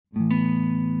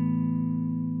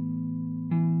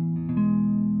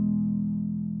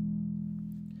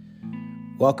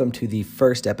Welcome to the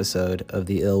first episode of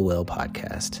the Ill Will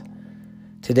podcast.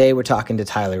 Today we're talking to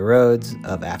Tyler Rhodes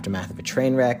of Aftermath of a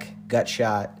Trainwreck,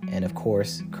 Gutshot, and of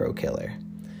course, Crow Killer.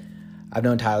 I've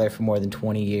known Tyler for more than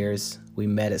 20 years. We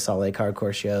met at Salt Lake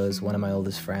Hardcore shows, one of my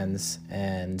oldest friends,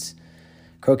 and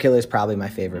Crow Killer is probably my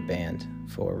favorite band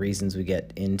for reasons we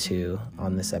get into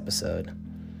on this episode.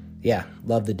 Yeah,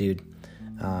 love the dude.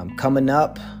 Coming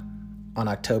up on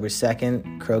October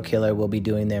 2nd, Crow Killer will be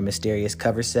doing their mysterious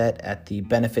cover set at the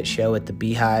benefit show at the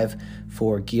Beehive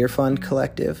for Gear Fund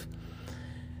Collective.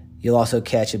 You'll also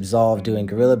catch Absolve doing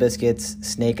Gorilla Biscuits,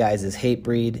 Snake Eyes as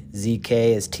Hatebreed,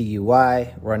 ZK as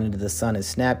TUY, Run Into the Sun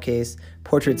as Snapcase,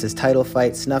 Portraits as Title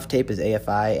Fight, Snuff Tape as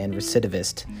AFI, and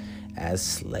Recidivist as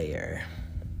Slayer.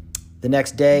 The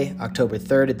next day, October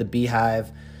 3rd at the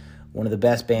Beehive, one of the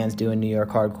best bands doing New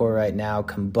York hardcore right now,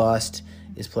 Combust,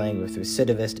 is playing with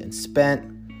Recidivist and Spent.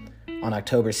 On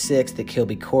October 6th at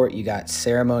Kilby Court, you got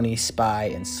Ceremony,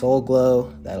 Spy, and Soul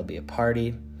Glow. That'll be a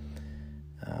party.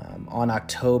 On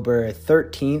October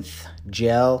 13th,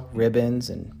 Gel, Ribbons,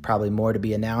 and probably more to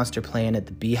be announced are playing at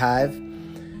the Beehive.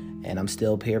 And I'm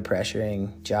still peer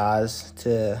pressuring Jaws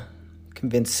to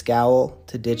convince Scowl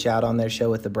to ditch out on their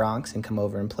show with the Bronx and come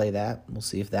over and play that. We'll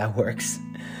see if that works.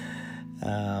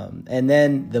 And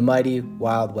then the mighty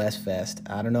Wild West Fest.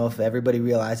 I don't know if everybody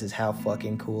realizes how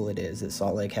fucking cool it is that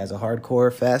Salt Lake has a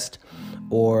hardcore fest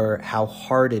or how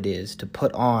hard it is to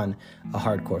put on a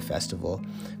hardcore festival.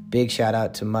 Big shout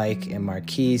out to Mike and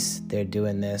Marquise. They're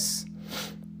doing this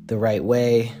the right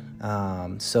way.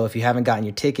 So if you haven't gotten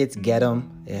your tickets, get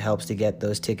them. It helps to get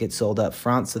those tickets sold up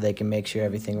front so they can make sure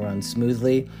everything runs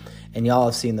smoothly. And y'all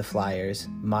have seen the flyers.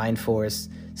 Mind Force,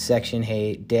 Section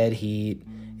Hate, Dead Heat.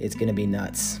 It's going to be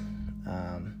nuts.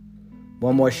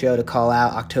 One more show to call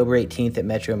out, October 18th at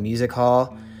Metro Music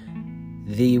Hall.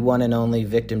 The one and only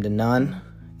Victim to None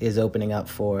is opening up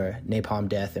for Napalm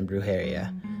Death and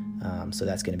Brujeria. So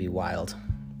that's going to be wild.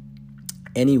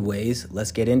 Anyways,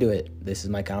 let's get into it. This is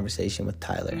my conversation with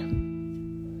Tyler.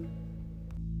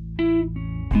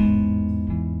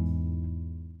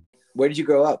 Where did you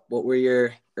grow up? What were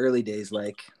your early days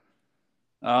like?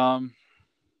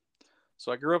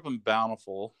 So I grew up in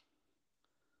Bountiful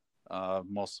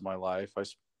most of my life.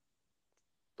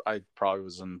 I probably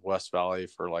was in West Valley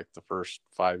for like the first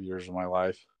 5 years of my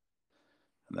life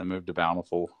and then moved to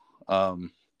Bountiful.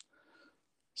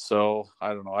 So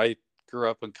I don't know. I grew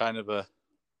up in kind of an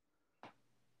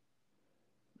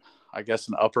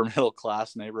upper middle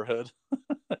class neighborhood.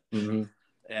 Mm-hmm.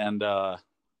 And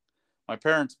my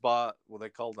parents bought what they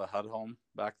called a HUD home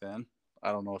back then.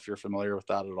 I don't know if you're familiar with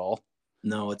that at all.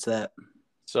 No, what's that?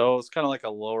 So it's kind of like a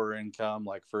lower income,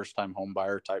 like first time home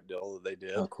buyer type deal that they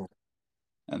did. Oh, cool.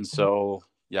 And so,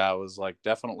 yeah, it was like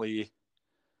definitely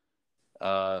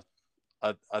a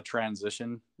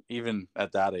transition, even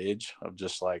at that age, of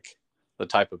just like the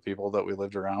type of people that we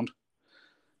lived around.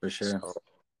 For sure. So,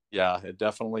 yeah, it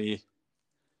definitely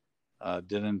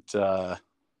didn't. I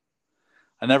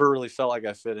never really felt like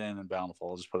I fit in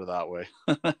Bountiful. I'll just put it that way.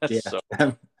 Yeah, so.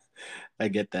 I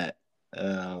get that.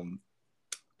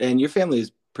 And your family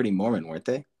is pretty Mormon, weren't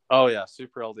they? Oh yeah,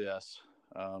 super LDS.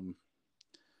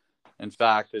 In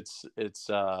fact, it's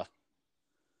I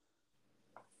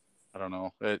don't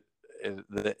know.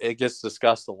 It gets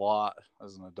discussed a lot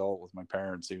as an adult with my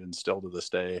parents, even still to this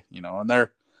day. You know, and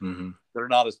they're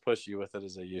not as pushy with it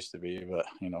as they used to be. But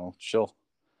you know,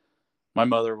 my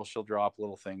mother she'll drop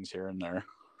little things here and there.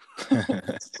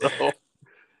 So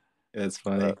that's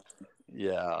funny.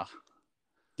 Yeah.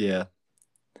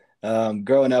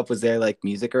 Growing up, was there like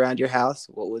music around your house?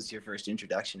 What was your first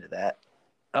introduction to that?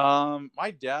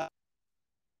 My dad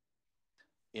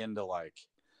into like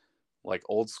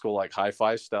old school like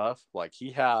hi-fi stuff. Like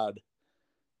he had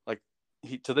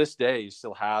he to this day he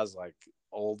still has like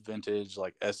old vintage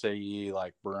like SAE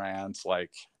like Brandts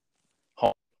like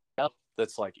home stuff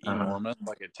that's like enormous.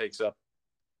 Like it takes up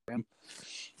him.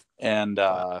 And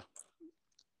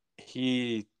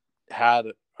he had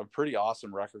a pretty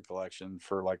awesome record collection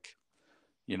for like,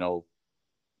 you know,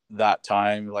 that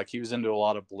time. Like he was into a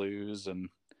lot of blues and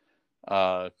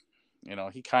you know,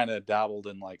 he kind of dabbled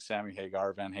in like Sammy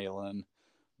Hagar, Van Halen,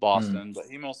 Boston, but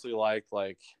he mostly liked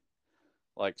like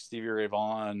Stevie Ray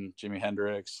Vaughan, Jimi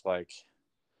Hendrix, like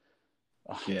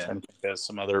I'm trying to think of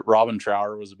some other. Robin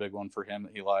Trower was a big one for him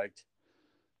that he liked.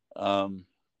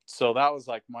 So that was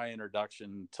like my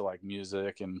introduction to like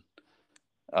music. And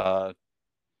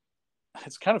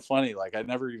it's kind of funny, like I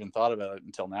never even thought about it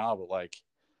until now, but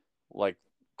like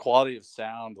quality of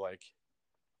sound, like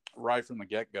right from the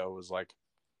get-go was like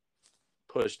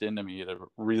pushed into me at a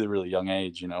really, really young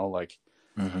age, you know, like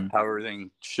how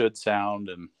everything should sound.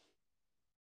 And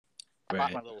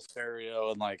got my little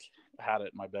stereo and like had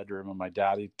it in my bedroom, and my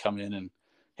dad, he'd come in and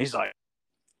he's like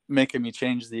making me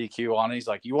change the EQ on it. He's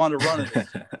like, you want to run it as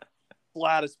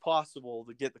flat as possible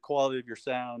to get the quality of your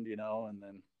sound, you know, and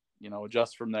then, you know,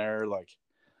 adjust from there. Like,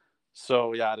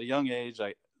 so yeah, at a young age,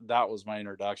 that was my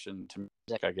introduction to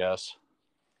music, I guess.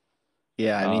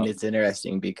 Yeah, I mean, it's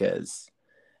interesting because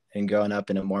and growing up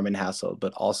in a Mormon household,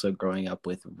 but also growing up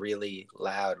with really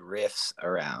loud riffs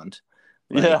around.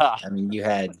 Like, yeah. I mean, you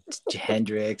had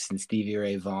Hendrix and Stevie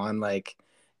Ray Vaughan. Like,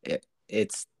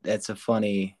 that's a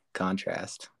funny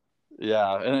contrast.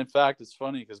 Yeah, and in fact, it's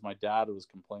funny because my dad was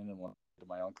complaining to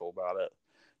my uncle about it.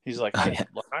 He's like, I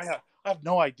have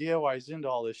no idea why he's into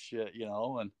all this shit, you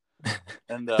know,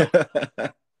 and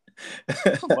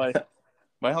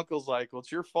my uncle's like, well,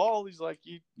 it's your fault. He's like,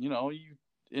 you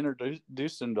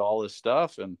introduced him to all this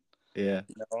stuff, and yeah,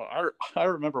 you know, I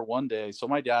remember one day. So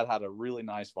my dad had a really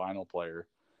nice vinyl player,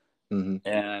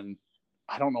 and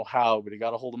I don't know how, but he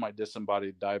got a hold of my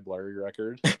Disembodied Die Blurry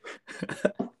record.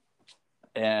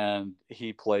 And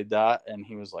he played that, and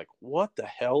he was like, what the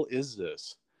hell is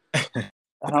this? And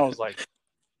I was like,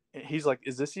 he's like,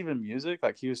 is this even music?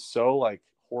 Like, he was so like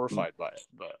horrified by it.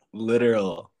 But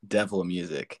literal devil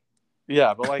music.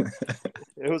 Yeah, but like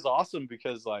it was awesome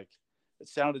because like it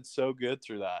sounded so good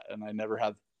through that, and I never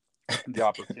had the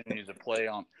opportunity to play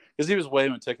on, because he was way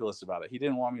meticulous about it. He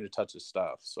didn't want me to touch his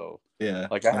stuff. So yeah,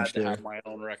 like I had to have my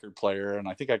own record player, and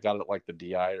I think I got it like the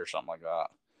DI or something like that.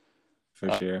 For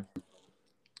sure.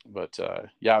 But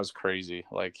yeah, it was crazy.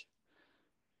 Like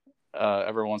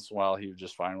every once in a while he would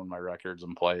just find one of my records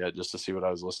and play it just to see what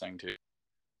I was listening to.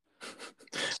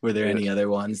 Were there any other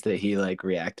ones that he like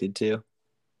reacted to?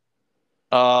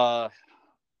 So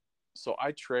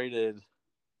I traded,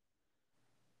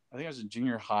 I think I was in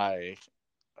junior high.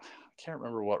 I can't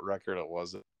remember what record it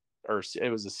was, or it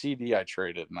was a CD I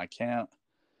traded, and I can't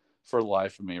for the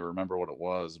life of me remember what it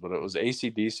was, but it was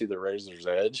AC/DC, The Razor's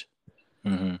Edge.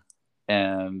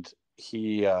 And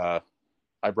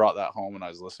I brought that home and I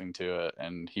was listening to it,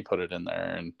 and he put it in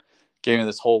there and gave me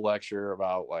this whole lecture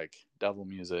about like devil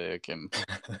music, and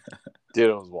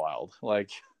dude, it was wild.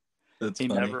 Like he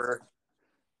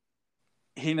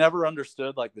never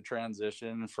understood like the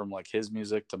transition from like his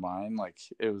music to mine. Like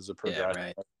it was a progression,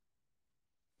 right.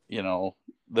 You know,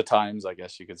 the times, I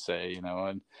guess you could say, you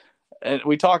know, and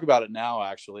we talk about it now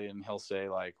actually, and he'll say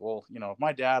like, well, you know, if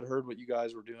my dad heard what you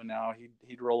guys were doing now,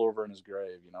 he'd roll over in his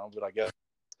grave, you know. But I guess,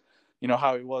 you know,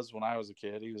 how he was when I was a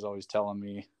kid, he was always telling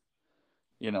me,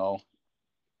 you know,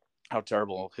 how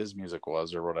terrible his music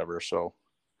was or whatever. So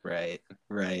right.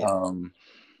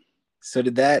 So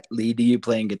did that lead to you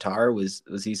playing guitar? Was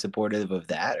he supportive of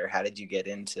that, or how did you get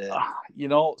into? You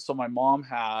know, so my mom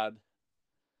had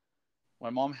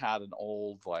an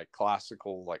old like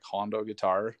classical like Hondo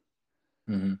guitar,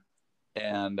 and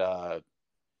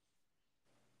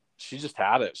she just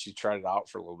had it. She tried it out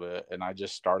for a little bit, and I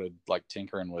just started like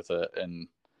tinkering with it, and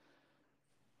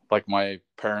like my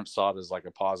parents saw it as like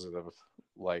a positive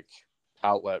like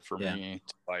outlet for me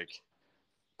to like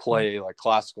play like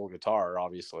classical guitar,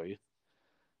 obviously.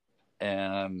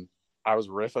 And I was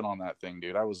riffing on that thing,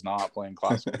 dude. I was not playing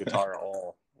classical guitar at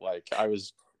all. Like I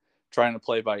was trying to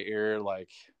play by ear, like,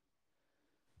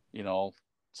 you know,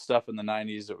 stuff in the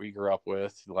 90s that we grew up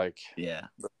with, like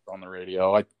on the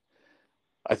radio.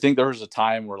 I think there was a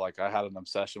time where like I had an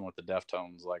obsession with the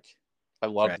Deftones. Like I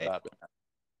loved that band.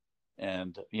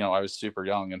 And, you know, I was super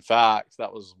young. In fact,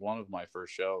 that was one of my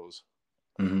first shows.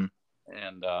 And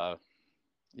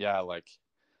yeah, like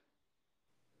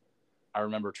I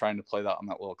remember trying to play that on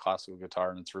that little classical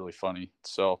guitar, and it's really funny.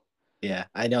 So yeah,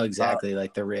 I know exactly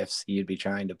like the riffs you'd be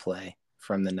trying to play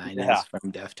from the 90s from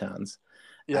Deftones.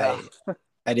 Yeah.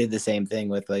 I did the same thing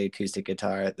with like acoustic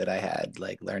guitar that I had,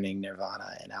 like learning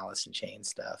Nirvana and Alice in Chains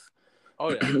stuff.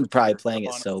 Oh yeah. Probably playing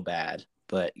it so bad,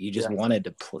 but you just wanted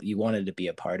to you wanted to be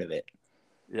a part of it.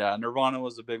 Yeah, Nirvana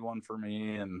was a big one for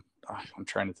me, and I'm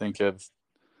trying to think of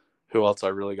who else I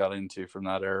really got into from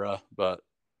that era, but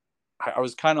I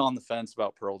was kind of on the fence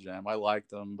about Pearl Jam. I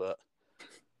liked them, but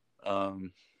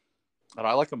and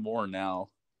I like them more now.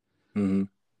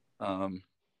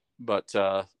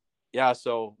 But yeah,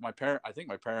 so I think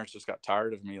my parents just got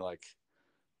tired of me like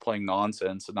playing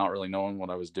nonsense and not really knowing what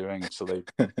I was doing, so they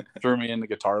threw me into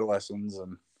guitar lessons,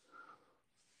 and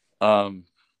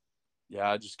yeah,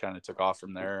 I just kind of took off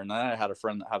from there. And then I had a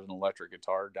friend that had an electric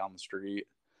guitar down the street,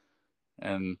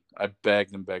 and I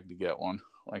begged to get one.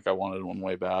 Like I wanted one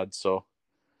way bad. So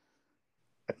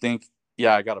I think,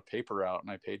 yeah, I got a paper route and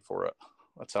I paid for it.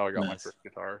 That's how I got my first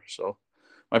guitar. So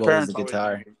my parents always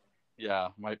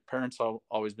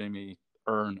always made me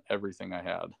earn everything I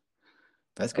had.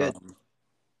 That's good.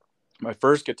 My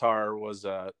first guitar was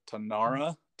a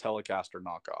Tanara Telecaster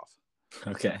knockoff.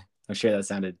 Okay. I'm sure that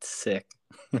sounded sick.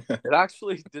 It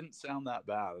actually didn't sound that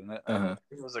bad. And Uh-huh.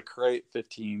 it was a Crate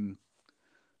 15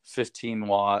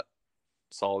 watt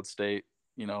solid state,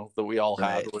 that we all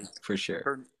had. Right, for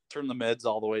sure. Turn the mids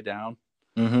all the way down.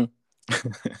 Mm-hmm.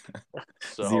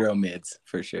 So Zero mids,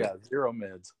 for sure. Yeah, zero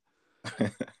mids.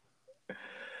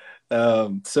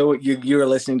 So you were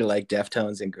listening to like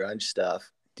Deftones and grunge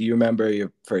stuff. Do you remember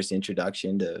your first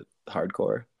introduction to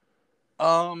hardcore?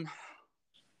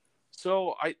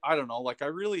 So I don't know, like I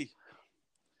really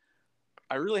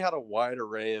had a wide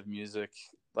array of music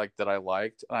like that I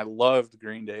liked, and I loved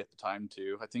Green Day at the time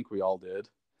too. I think we all did.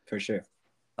 For sure.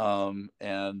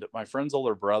 And my friend's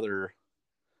older brother,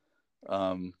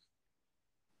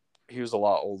 he was a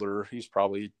lot older. He's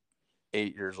probably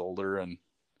 8 years older, and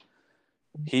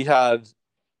he had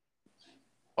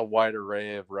a wide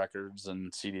array of records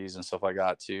and CDs and stuff like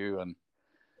that too. And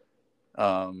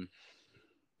I'm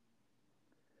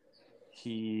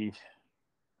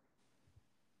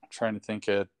trying to think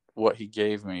of what he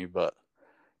gave me, but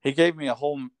he gave me a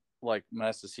whole like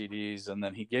mess of CDs, and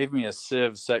then he gave me a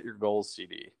Civ Set Your Goals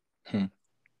CD.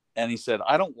 And he said,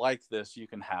 "I don't like this, you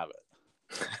can have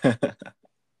it."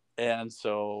 And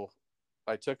so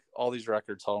I took all these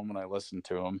records home and I listened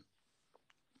to them.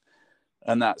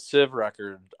 And that Civ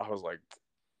record, I was like,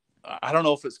 I don't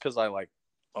know if it's because I like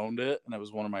owned it and it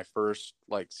was one of my first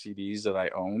like CDs that I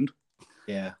owned.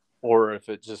 Yeah. Or if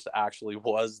it just actually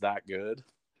was that good,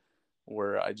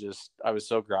 where I was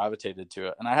so gravitated to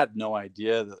it. And I had no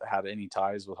idea that it had any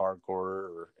ties with hardcore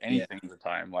or anything at the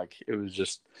time. Like it was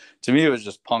just, to me, it was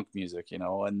just punk music,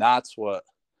 and that's what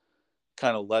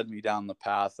kind of led me down the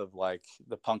path of like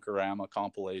the Punkorama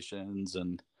compilations.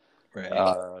 And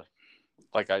right.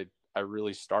 Like I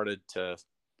really started to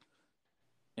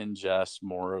ingest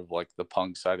more of like the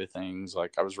punk side of things.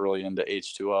 Like I was really into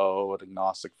H2O and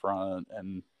Agnostic Front,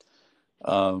 and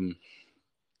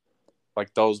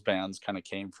like those bands kind of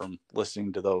came from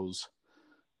listening to those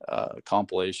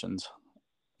compilations.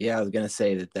 Yeah, I was gonna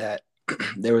say that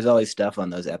there was always stuff on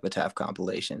those Epitaph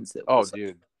compilations that was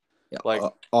dude, like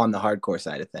on the hardcore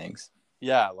side of things.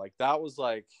 Yeah, like that was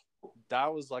like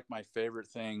my favorite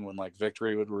thing when like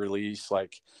Victory would release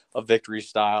like a Victory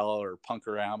style or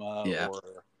Punkorama,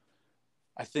 or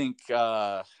I think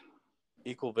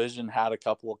Equal Vision had a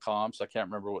couple of comps. I can't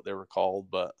remember what they were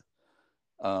called, but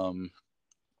I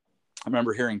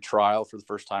remember hearing Trial for the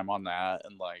first time on that,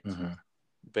 and like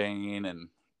Bane, and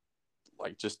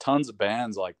like just tons of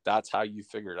bands. Like that's how you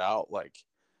figured out like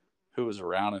who was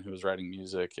around and who was writing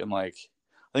music. And like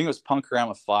I think it was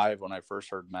Punkorama 5 when I first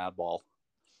heard Madball.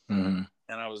 And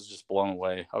I was just blown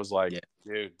away. I was like,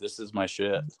 dude, this is my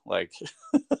shit. Like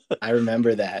I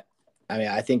remember that. I mean,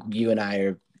 I think you and I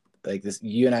are like this.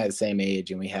 You and I are the same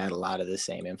age, and we had a lot of the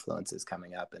same influences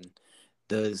coming up. And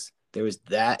there was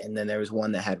that, and then there was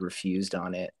one that had Refused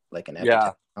on it, like an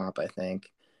Epitaph comp, I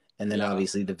think. And then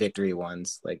obviously the Victory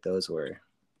ones, like those were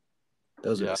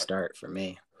the start for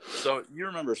me. So you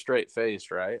remember Straight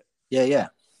Face, right? Yeah.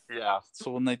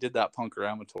 So when they did that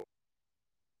Punkorama tour,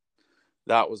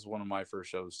 that was one of my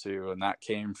first shows too, and that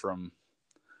came from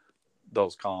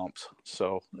those comps.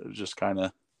 So it was just kind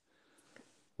of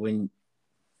when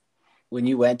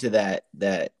you went to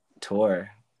that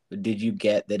tour, did you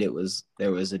get that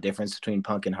there was a difference between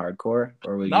punk and hardcore,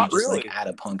 or were you just really like at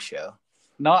a punk show?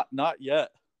 Not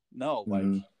yet. No,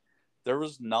 like there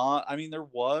was not. I mean, there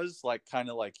was like kind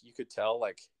of like you could tell,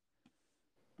 like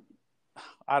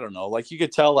I don't know, like you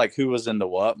could tell like who was into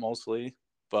what mostly,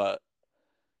 but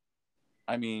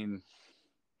I mean,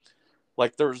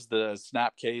 like there's the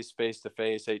Snapcase Face to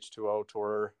Face H2O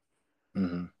tour,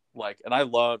 like, and I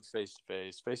loved Face to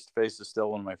Face. Face to Face is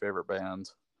still one of my favorite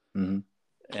bands,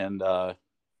 and I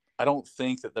don't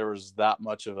think that there was that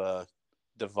much of a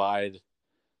divide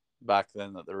back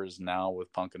then that there is now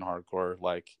with punk and hardcore.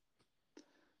 Like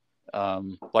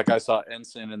I saw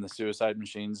Ensign and the Suicide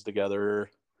Machines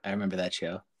together. I remember that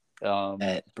show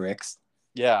at Bricks.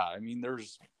 Yeah, I mean,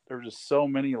 there's just so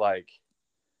many like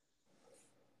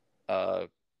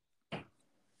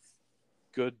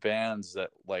good bands that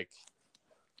like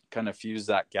kind of fuse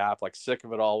that gap. Like Sick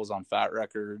of It All was on Fat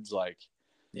Records, like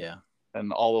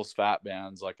and all those Fat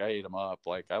bands, like I ate them up.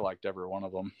 Like I liked every one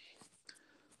of them.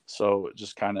 So it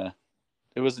just kind of,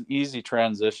 it was an easy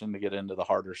transition to get into the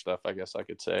harder stuff, I guess I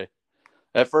could say.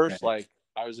 At first, like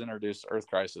I was introduced to Earth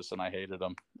Crisis and I hated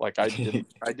them. Like I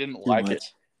didn't like it.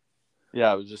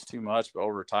 Yeah, it was just too much. But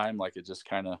over time, like it just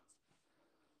kind of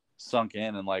sunk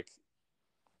in, and like,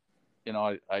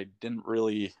 I didn't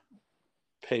really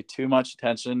pay too much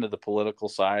attention to the political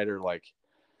side or like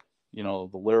you know,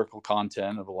 the lyrical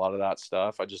content of a lot of that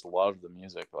stuff. I just loved the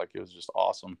music. Like, it was just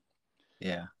awesome.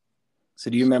 Yeah. So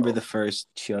do you remember the first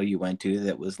show you went to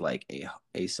that was like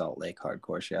a Salt Lake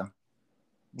hardcore show?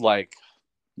 Like,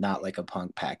 not like a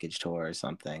punk package tour or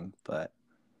something, but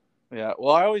yeah.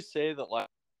 Well, I always say that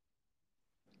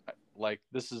like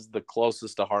this is the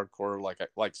closest to hardcore,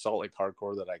 like Salt Lake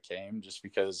hardcore that I came, just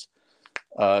because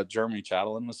Jeremy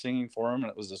Chatelain was singing for him, and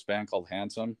it was this band called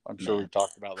Handsome. I'm sure we've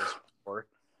talked about this before.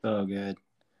 So good.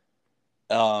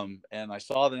 And I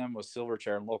saw them with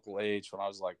Silverchair and Local Age when I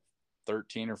was like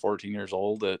 13 or 14 years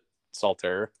old at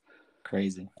Saltaire.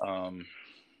 Crazy.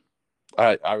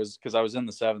 I was, because I was in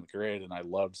the 7th grade and I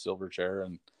loved Silverchair,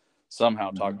 and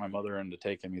somehow talked my mother into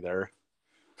taking me there.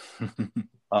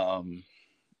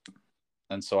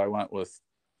 And so I went with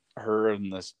her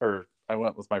and I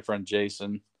went with my friend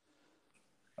Jason.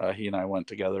 He and I went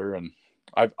together, and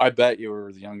I bet you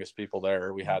were the youngest people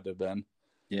there. We had to have been.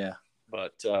 Yeah.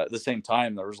 But at the same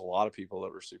time, there was a lot of people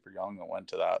that were super young that went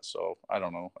to that. So I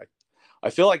don't know. I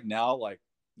feel like now, like,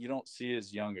 you don't see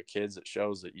as young a kids at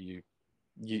shows that you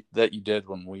did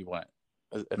when we went,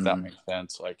 if that makes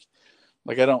sense. Like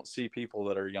I don't see people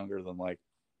that are younger than like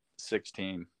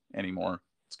 16 anymore.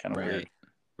 It's kind of weird.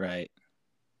 Right.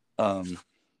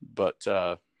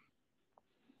 But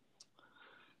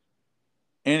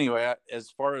anyway, as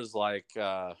far as like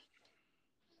real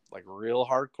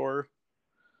hardcore,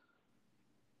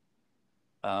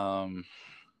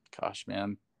 gosh,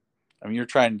 man, I mean,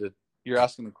 you're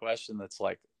asking the question that's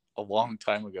like a long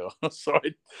time ago. So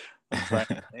I'm trying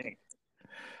to think.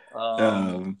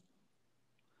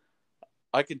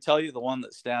 I can tell you the one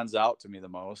that stands out to me the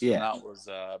most, and that was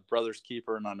Brothers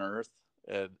Keeper and Unearthed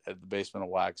at the basement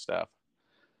of Wagstaff.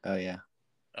 Oh yeah.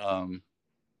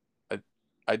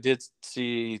 I did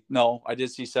see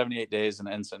 78 Days and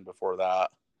Ensign before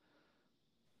that.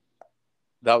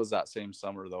 That was that same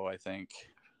summer though, I think,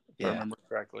 if I remember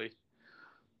correctly.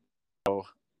 So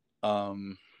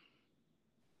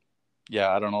yeah,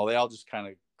 I don't know. They all just kind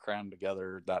of crammed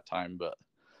together at that time, but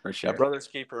for sure. Yeah, Brothers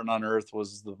Keeper and Unearthed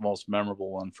was the most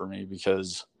memorable one for me,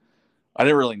 because I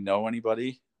didn't really know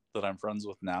anybody that I'm friends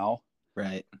with now.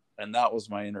 Right. And that was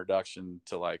my introduction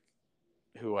to like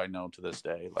who I know to this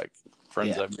day, like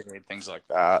friends I've made, things like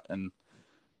that. And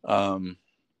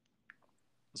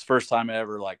it's the first time I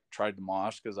ever like tried to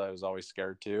mosh, because I was always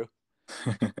scared to.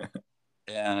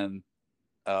 And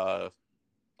I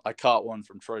caught one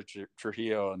from Troy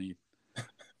Trujillo, and he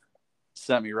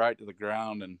sent me right to the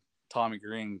ground, and Tommy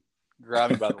Green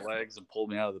grabbed me by the legs and pulled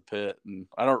me out of the pit. And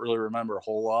I don't really remember a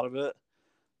whole lot of it,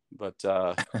 but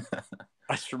I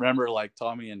just remember like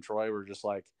Tommy and Troy were just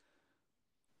like,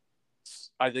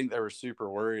 I think they were super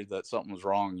worried that something was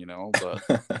wrong, you know, but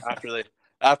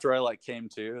after I like came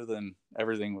to, then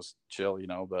everything was chill, you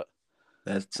know. But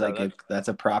that's that's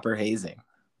a proper hazing.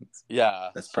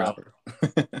 That's proper.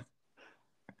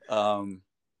 And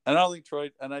I don't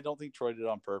think Troy did it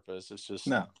on purpose. It's just,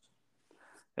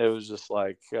 it was just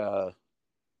like, it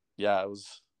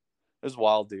was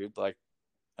wild, dude. Like,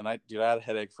 and I had a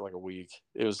headache for like a week.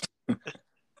 It was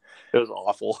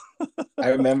awful. I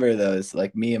remember those,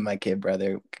 like me and my kid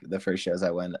brother, the first shows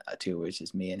I went to, which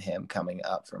is me and him coming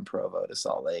up from Provo to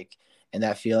Salt Lake. And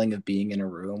that feeling of being in a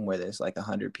room where there's like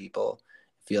 100 people,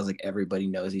 feels like everybody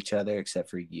knows each other except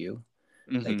for you.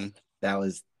 Like that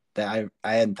was that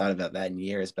I hadn't thought about that in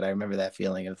years, but I remember that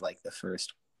feeling of like the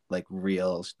first like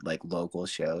real like local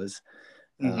shows.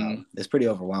 It's pretty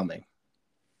overwhelming.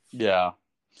 Yeah.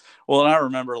 Well, and I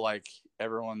remember like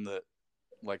everyone that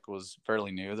like was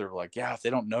fairly new, they were like, yeah, if they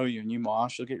don't know you and you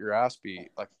mosh, you'll get your ass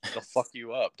beat. Like, they'll fuck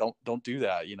you up. Don't do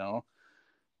that, you know?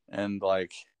 And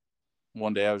like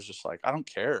one day I was just like, I don't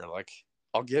care. Like,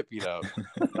 I'll get beat up.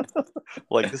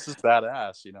 Like, this is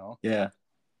badass, you know? Yeah.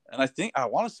 And I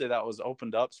want to say that was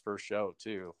Opened Up's first show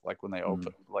too. Like when they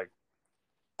opened,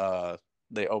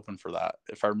 they opened for that,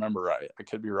 if I remember right. I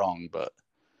could be wrong, but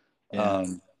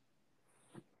that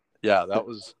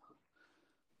was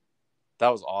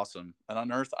awesome. And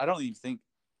Unearthed, I don't even think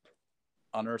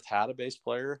Unearthed had a bass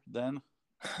player then.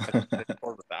 I think they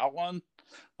toured without one.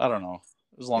 I don't know.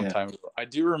 It was a long time ago. I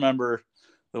do remember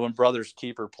that when Brothers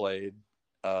Keeper played,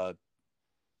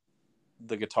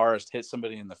 the guitarist hit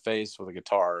somebody in the face with a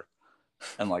guitar,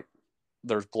 and like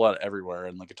there's blood everywhere,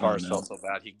 and the guitarist felt so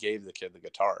bad he gave the kid the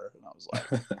guitar, and I was like,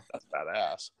 that's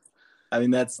badass. I mean,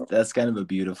 that's kind of a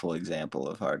beautiful example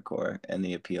of hardcore and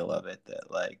the appeal of it, that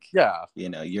like, you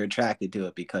know, you're attracted to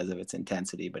it because of its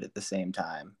intensity, but at the same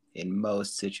time, in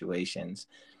most situations,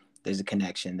 there's a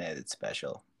connection there that's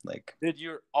special. Like, dude,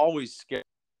 you're always scared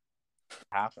to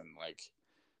happen. Like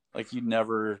you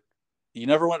never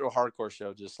went to a hardcore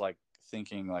show just like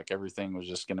thinking like everything was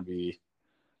just going to be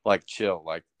like chill,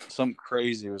 like something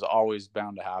crazy was always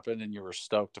bound to happen, and you were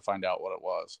stoked to find out what it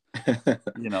was. That's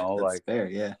Like fair,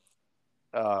 yeah.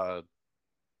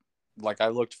 Like I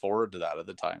looked forward to that at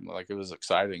the time. Like it was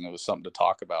exciting. It was something to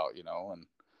talk about, and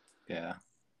Yeah.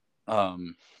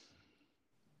 um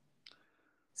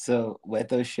So with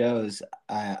those shows,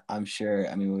 I'm sure,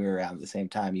 I mean, we were around at the same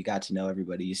time. You got to know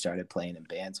everybody you started playing in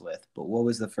bands with. But what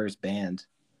was the first band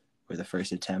or the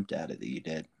first attempt at it that you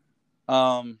did?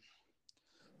 So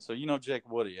Jake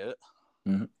Woodiot.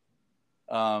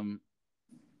 Mm-hmm.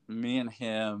 Me and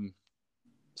him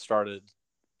started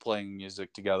playing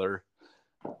music together,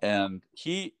 and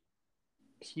he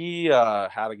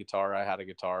had a guitar, I had a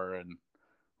guitar, and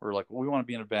we're like, well, we want to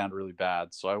be in a band really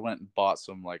bad. So I went and bought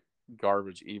some like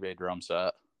garbage eBay drum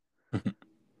set,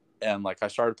 and like I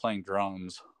started playing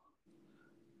drums,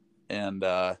 and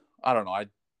I don't know,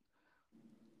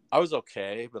 I was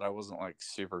okay, but I wasn't like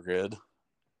super good,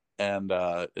 and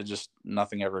it just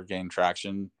nothing ever gained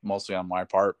traction, mostly on my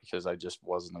part because I just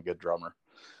wasn't a good drummer,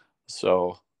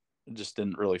 so it just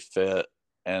didn't really fit.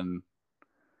 And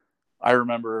I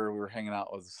remember we were hanging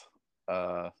out with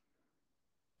I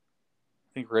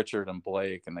think Richard and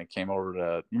Blake, and they came over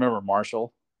to, you remember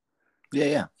Marshall?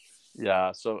 Yeah.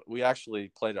 Yeah, so we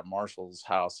actually played at Marshall's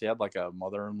house. He had like a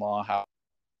mother-in-law house,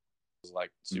 it was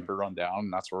like super run down,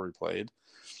 and that's where we played.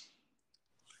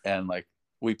 And like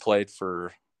we played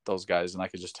for those guys, and I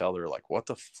could just tell they were like, what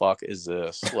the fuck is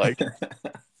this? Like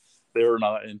they were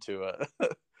not into it.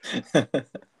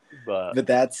 But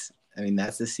that's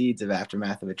the seeds of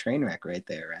Aftermath of a Trainwreck right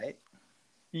there, right?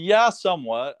 yeah,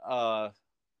 somewhat.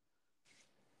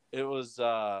 It was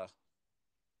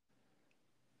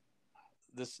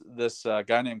this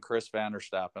guy named Chris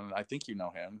Vanderstappen. I think you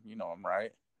know him. You know him,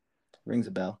 right? Rings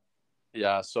a bell.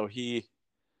 Yeah, so he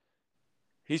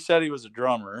said he was a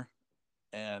drummer,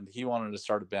 and he wanted to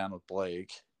start a band with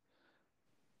Blake.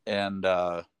 And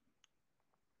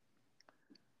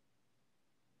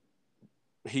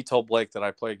he told Blake that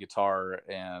I played guitar,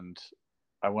 and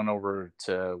I went over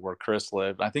to where Chris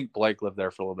lived. I think Blake lived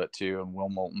there for a little bit too, and Will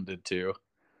Moulton did too.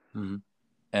 Mm-hmm.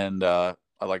 And I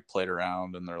like played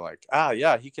around, and they're like,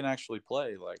 yeah, he can actually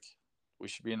play. Like, we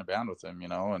should be in a band with him,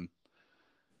 And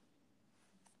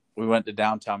we went to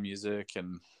Downtown Music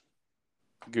and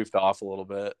goofed off a little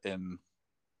bit. And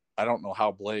I don't know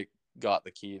how Blake got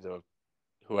the key to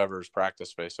whoever's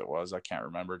practice space it was. I can't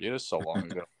remember, dude. It was so long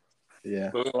ago.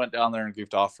 Yeah. But we went down there and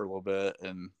goofed off for a little bit,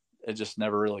 and it just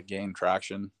never really gained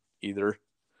traction either.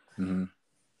 Mm-hmm.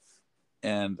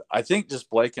 And I think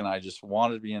just Blake and I just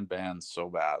wanted to be in bands so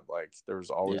bad. Like there was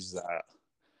always that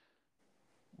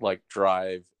like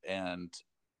drive. And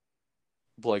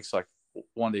Blake's like,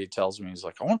 one day he tells me, he's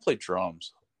like, I want to play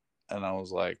drums. And I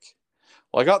was like,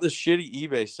 well, I got this shitty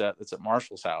eBay set that's at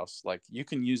Marshall's house. Like you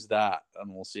can use that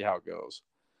and we'll see how it goes.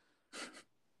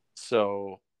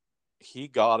 So he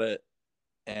got it,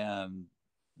 and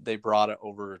they brought it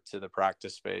over to the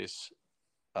practice space.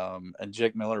 And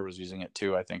Jake Miller was using it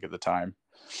too, I think, at the time.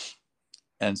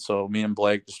 And so me and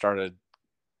Blake just started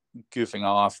goofing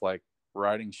off, like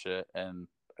writing shit. And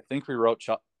I think we wrote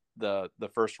the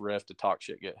first riff to Talk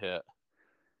Shit Get Hit.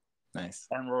 Nice.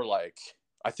 And we're like,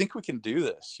 I think we can do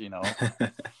this,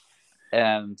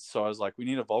 And so I was like, we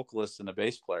need a vocalist and a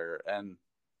bass player. And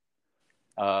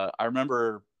I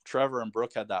remember Trevor and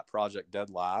Brooke had that project Dead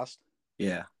Last.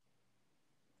 Yeah.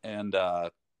 And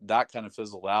that kind of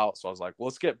fizzled out. So I was like, well,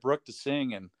 let's get Brooke to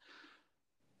sing, and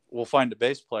we'll find a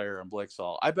bass player. And Blake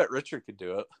saw, I bet Richard could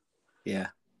do it. Yeah.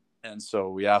 And so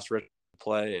we asked Richard to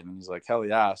play, and he's like, hell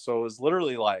yeah. So it was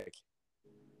literally like,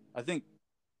 I think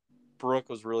Brooke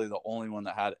was really the only one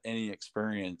that had any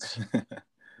experience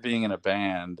being in a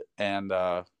band. And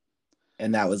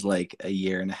that was like a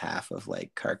year and a half of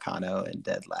like Carcano and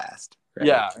Dead Last. Right?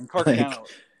 Yeah. And Carcano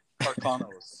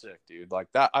was sick, dude. Like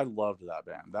that. I loved that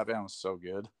band. That band was so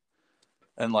good.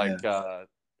 And like,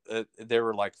 they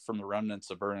were like from the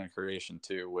remnants of Burning Creation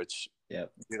too, which,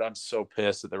 dude, I'm so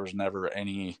pissed that there was never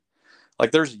any, like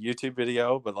there's a YouTube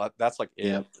video, but that's like it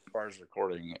as far as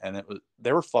recording. And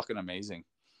they were fucking amazing.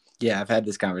 Yeah. I've had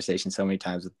this conversation so many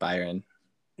times with Byron.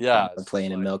 Yeah. I'm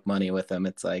playing in Milk Money with him.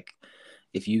 It's like,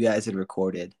 if you guys had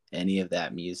recorded any of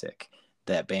that music,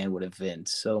 that band would have been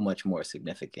so much more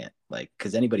significant. Like,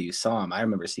 because anybody who saw him, I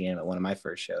remember seeing him at one of my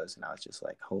first shows, and I was just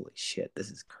like, holy shit,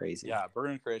 this is crazy. Yeah,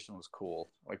 Burning Creation was cool.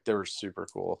 Like, they were super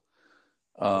cool.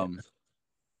 I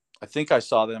think I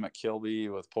saw them at Kilby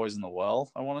with Poison the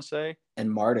Well, I want to say.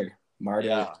 And Martyr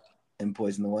and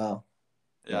Poison the Well.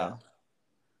 Yeah.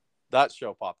 That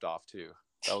show popped off, too.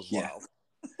 That was wild.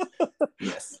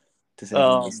 Yes. To say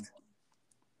the least.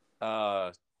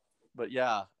 But but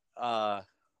yeah.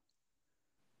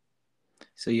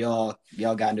 So y'all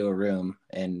got into a room,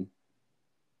 and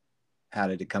how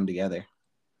did it come together?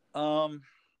 Well,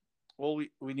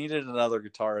 we needed another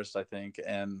guitarist, I think,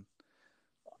 and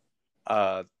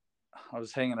I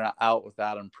was hanging out with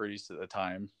Adam Priest at the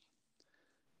time,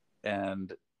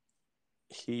 and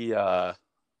he had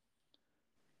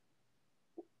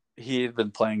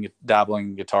been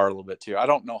dabbling guitar a little bit too. I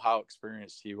don't know how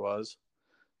experienced he was,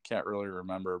 can't really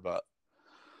remember, but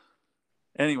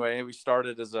anyway, we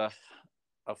started as a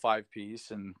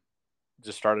 5-piece and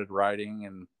just started writing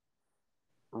and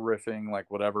riffing like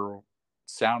whatever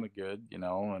sounded good,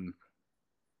 and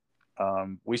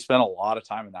we spent a lot of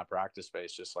time in that practice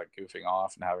space just like goofing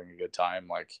off and having a good time.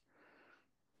 Like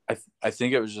I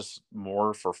think it was just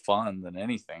more for fun than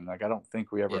anything. Like I don't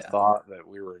think we ever thought that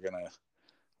we were gonna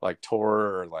like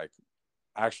tour or like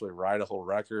actually write a whole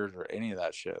record or any of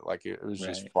that shit. Like it was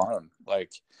just fun.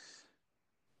 Like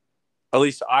at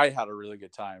least I had a really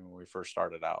good time when we first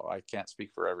started out. I can't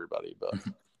speak for everybody, but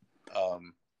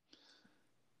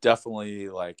definitely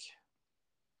like,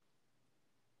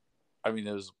 I mean,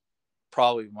 it was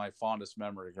probably my fondest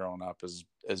memory growing up as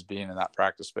being in that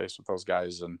practice space with those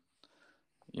guys, and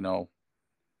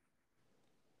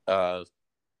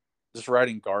just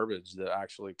writing garbage that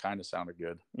actually kind of sounded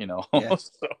good, So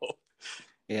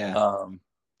yeah.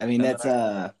 I mean, that's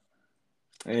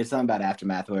there's something about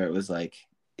Aftermath where it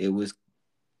was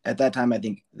at that time, I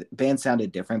think bands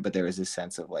sounded different, but there was this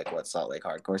sense of like what Salt Lake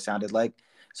hardcore sounded like.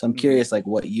 So I'm curious, like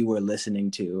what you were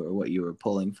listening to or what you were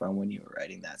pulling from when you were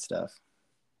writing that stuff.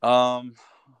 A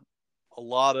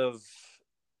lot of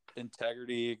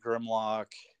Integrity,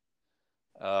 Grimlock,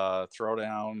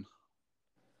 Throwdown.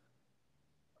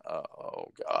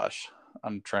 Oh gosh,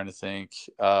 I'm trying to think.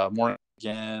 More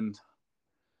again,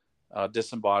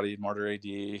 Disembodied, Martyr AD.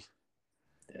 Yeah.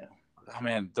 Oh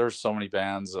man, there's so many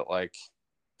bands that like,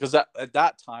 because at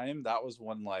that time that was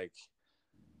when like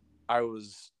I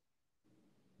was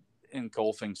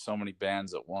engulfing so many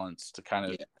bands at once to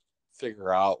kind of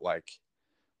figure out like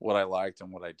what I liked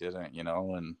and what I didn't,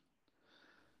 and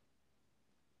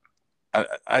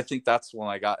I think that's when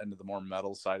I got into the more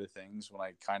metal side of things, when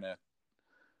I kind of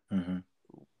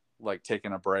like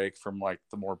taking a break from like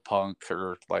the more punk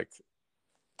or like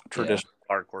traditional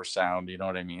hardcore sound, you know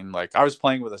what I mean? Like I was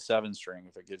playing with a 7-string,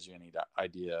 if it gives you any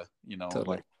idea,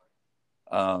 Totally. Like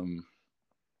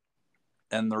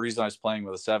and the reason I was playing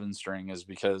with a 7-string is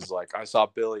because like I saw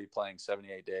Billy playing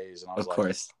 78 Days and I was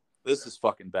like, this is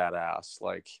fucking badass.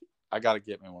 Like I got to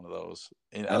get me one of those.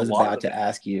 And I was about to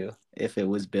ask you if it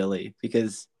was Billy,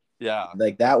 because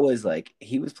like that was like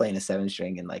he was playing a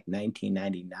 7-string in like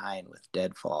 1999 with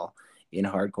Deadfall in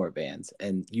hardcore bands,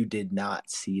 and you did not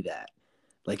see that.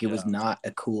 Like it was not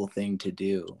a cool thing to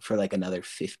do for like another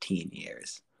 15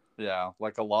 years. Yeah,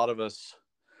 like a lot of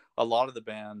the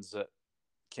bands that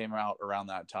came out around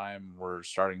that time were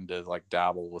starting to like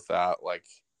dabble with that, like,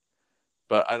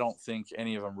 but I don't think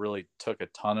any of them really took a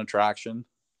ton of traction.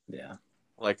 Yeah.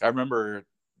 Like I remember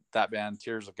that band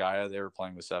Tears of Gaia, they were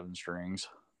playing with 7 strings.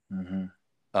 They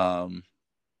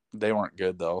weren't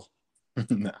good though.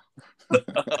 No.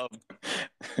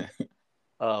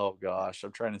 Oh gosh,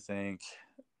 I'm trying to think.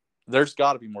 There's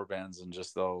got to be more bands than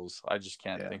just those. I just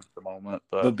can't think at the moment.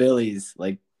 But Billy's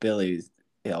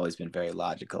always been very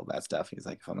logical about stuff. He's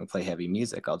like, if I'm gonna play heavy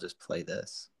music, I'll just play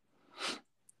this.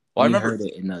 Well, I remember heard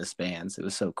it in those bands. It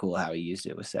was so cool how he used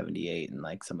it with 78 and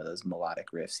like some of those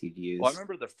melodic riffs he'd use. Well, I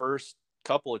remember the first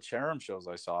couple of Cherem shows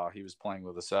I saw, he was playing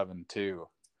with a 7 too.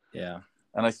 Yeah.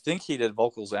 And I think he did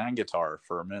vocals and guitar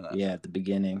for a minute. Yeah, at the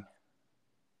beginning.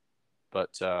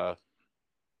 But so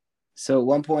at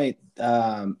one point,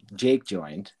 Jake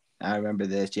joined. I remember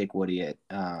this, Jake Woodiett.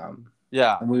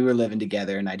 And we were living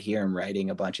together, and I'd hear him writing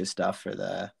a bunch of stuff for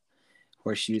the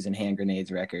Horseshoes and Hand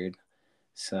Grenades record.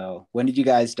 So when did you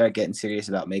guys start getting serious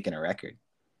about making a record?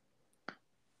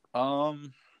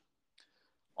 Honestly,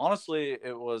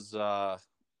 it was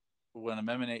when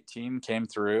Amendment 18 came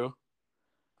through.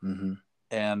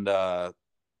 And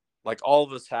like all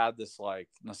of us had this like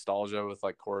nostalgia with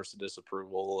like Chorus of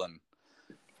Disapproval and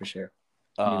for sure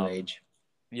New Age.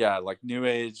 Yeah, like New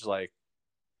Age, like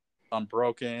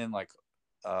Unbroken, like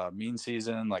Mean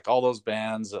Season, like all those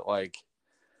bands that like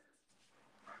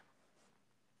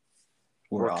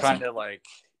were awesome. Kind of like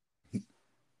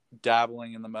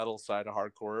dabbling in the metal side of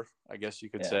hardcore, I guess you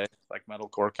could say, like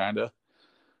metalcore kind of.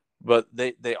 But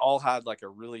they all had like a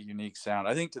really unique sound.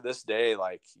 I think to this day,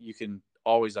 like you can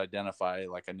always identify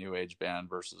like a New Age band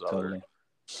versus other.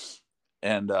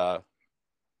 And I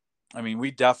mean,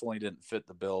 we definitely didn't fit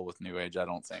the bill with New Age, I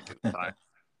don't think, at the time.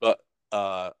 But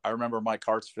I remember Mike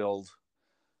Hartsfield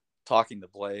talking to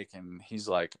Blake, and he's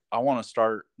like, I want to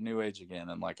start New Age again,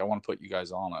 and like I want to put you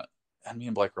guys on it. And me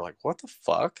and Blake were like, what the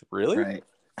fuck? Really? Right.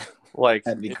 Like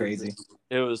That'd be crazy.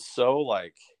 It was so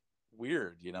like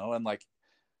weird, you know, and like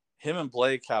him and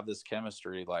Blake have this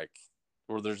chemistry like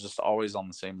where they're just always on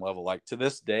the same level. Like to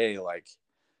this day, like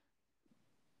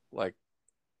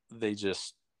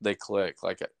they click.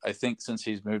 Like I think since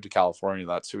he's moved to California,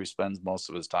 that's who he spends most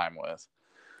of his time with.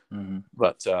 Mm-hmm.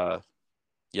 But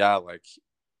yeah, like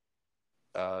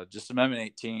just Amendment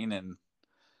 18 and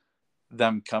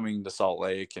them coming to Salt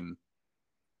Lake and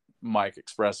Mike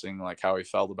expressing like how he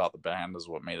felt about the band is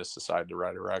what made us decide to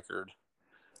write a record.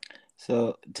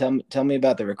 So tell me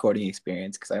about the recording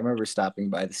experience, because I remember stopping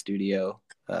by the studio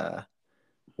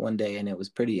one day and it was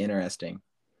pretty interesting.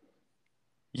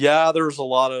 Yeah, there was a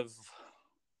lot of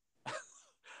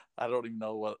I don't even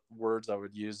know what words I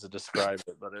would use to describe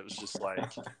it, but it was just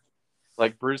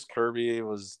like Bruce Kirby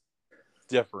was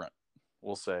different,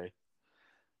 we'll say.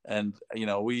 And you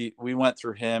know, we went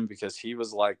through him because he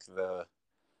was like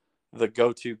the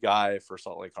go-to guy for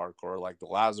Salt Lake hardcore, like the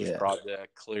Lazarus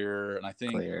Project, Clear, and I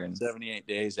think 78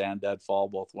 Days and Deadfall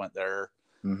both went there.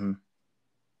 Mm-hmm.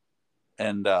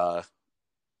 And I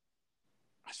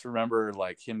just remember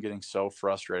like him getting so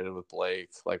frustrated with Blake,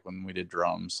 like when we did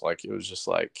drums, like it was just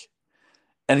like,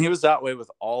 and he was that way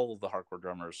with all of the hardcore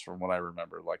drummers from what I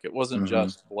remember. Like it wasn't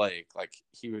just Blake, like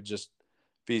he would just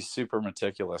be super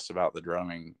meticulous about the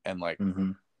drumming, and like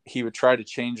he would try to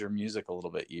change your music a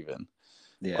little bit even.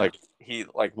 Yeah. Like he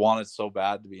like wanted so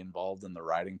bad to be involved in the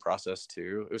writing process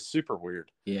too. It was super weird.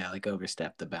 Yeah, like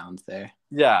overstepped the bounds there.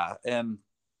 Yeah, and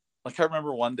like I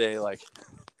remember one day like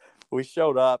we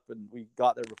showed up and we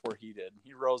got there before he did.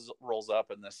 He rolls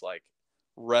up in this like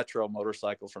retro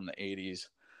motorcycle from the 80s.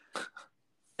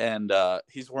 And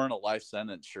he's wearing a Life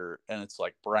Sentence shirt and it's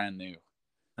like brand new.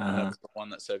 And it was the one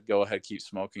that said, "Go ahead, keep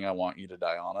smoking. I want you to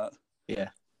die on it." Yeah.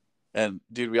 And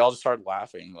dude, we all just started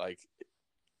laughing. Like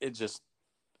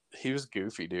he was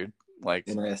goofy, dude. Like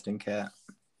interesting cat.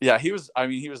 Yeah, he was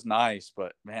nice,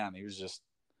 but man, he was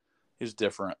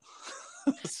different.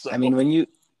 So. I mean,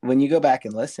 when you go back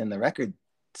and listen, the record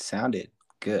sounded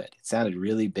good. It sounded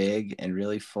really big and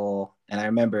really full. And I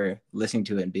remember listening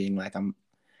to it and being like, I'm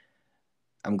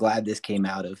glad this came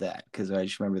out of that, because I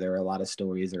just remember there were a lot of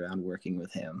stories around working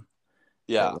with him.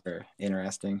 Yeah, that were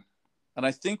interesting. And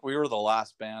I think we were the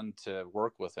last band to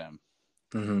work with him,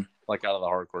 like out of the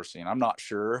hardcore scene. I'm not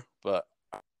sure, but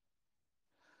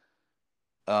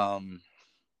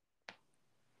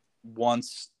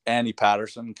once Andy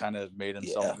Patterson kind of made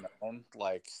himself known,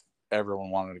 like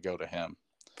everyone wanted to go to him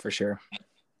for sure.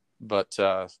 But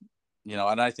you know,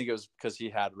 and I think it was because he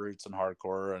had roots in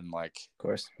hardcore, and like, of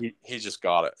course, he just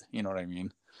got it. You know what I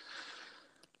mean?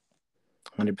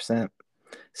 100%.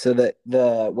 So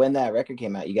the when that record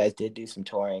came out, you guys did do some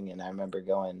touring, and I remember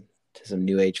going to some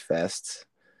New Age fests.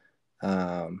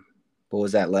 What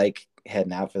was that like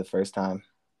heading out for the first time?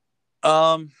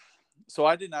 So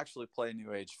I didn't actually play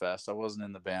New Age Fest. I wasn't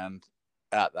in the band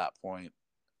at that point.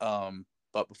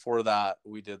 But before that,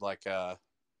 we did like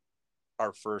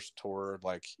our first tour,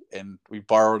 like, and we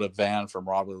borrowed a van from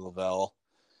Robbie Lavelle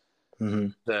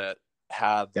that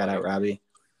had Shout out Robbie,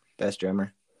 best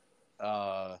drummer.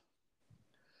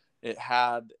 It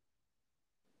had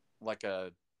like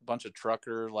a bunch of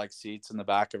trucker like seats in the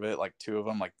back of it, like two of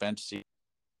them, like bench seats,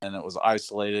 and it was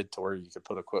isolated to where you could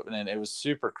put equipment in. It was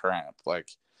super cramped, like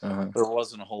there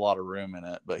wasn't a whole lot of room in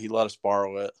it, but he let us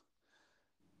borrow it,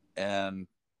 and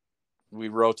we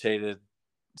rotated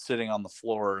sitting on the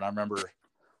floor. And I remember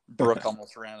Brooke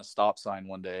almost ran a stop sign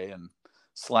one day and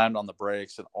slammed on the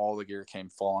brakes, and all the gear came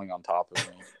falling on top of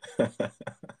me.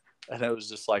 And it was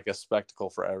just like a spectacle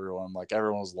for everyone. Like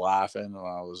everyone was laughing, and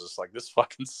I was just like, "This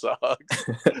fucking sucks."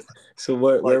 So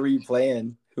where were you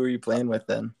playing? Who were you playing with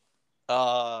then?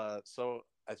 So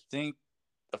I think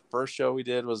the first show we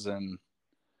did was it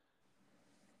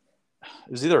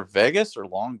was either Vegas or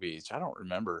Long Beach. I don't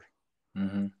remember.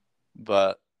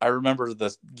 But I remember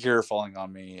the gear falling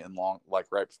on me and like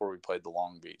right before we played the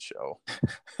Long Beach show.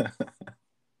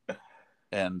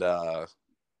 And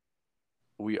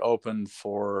we opened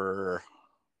for,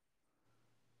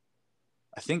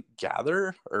 I think,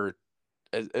 Gather or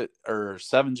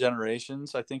Seven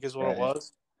Generations, I think is what it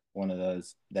was. One of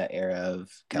those, that era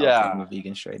of California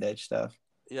vegan straight edge stuff.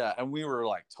 Yeah, and we were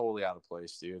like totally out of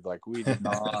place, dude. Like we did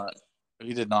not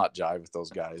jive with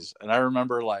those guys. And I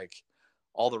remember like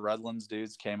all the Redlands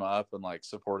dudes came up and like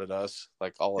supported us,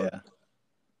 like all the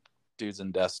dudes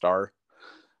in Death Star.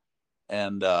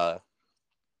 And that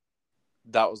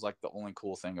was like the only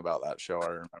cool thing about that show, I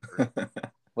remember.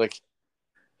 Like,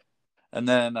 and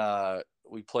then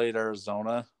we played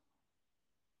Arizona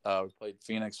We played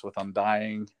Phoenix with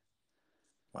Undying.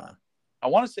 Wow. I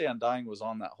want to say Undying was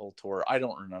on that whole tour. I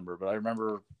don't remember, but I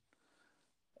remember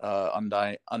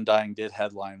Undying did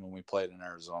headline when we played in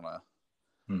Arizona.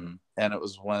 Mm-hmm. And it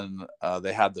was when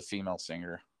they had the female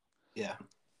singer. Yeah.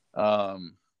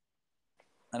 And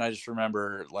I just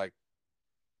remember like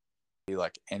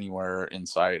anywhere in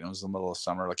sight. And it was the middle of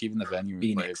summer. Like even the venue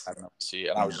we Phoenix. played, I don't see it.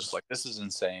 And I was just like, this is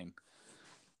insane.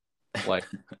 Like,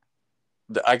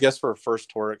 I guess for a first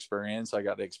tour experience, I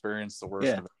got to experience the worst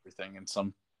of everything in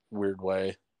some weird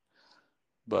way.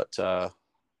 But so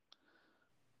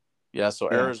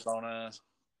Arizona,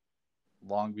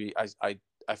 Long Beach.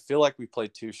 I feel like we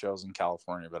played 2 shows in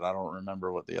California, but I don't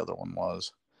remember what the other one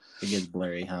was. It gets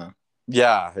blurry, huh?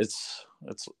 Yeah, it's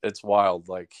wild.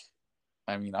 Like,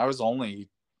 I mean, I was only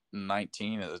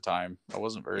 19 at the time. I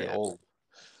wasn't very old.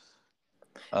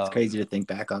 It's crazy to think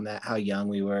back on that, how young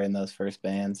we were in those first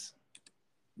bands.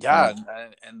 Yeah,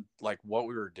 and like what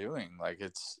we were doing, like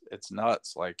it's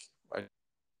nuts. Like I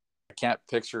can't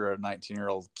picture a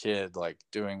 19-year-old kid like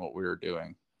doing what we were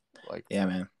doing. Like, yeah,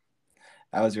 man.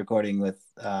 I was recording with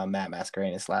Matt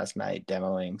Mascarenas last night,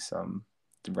 demoing some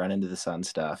Run Into the Sun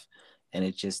stuff, and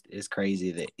it just is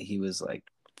crazy that he was like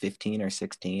 15 or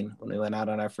 16 when we went out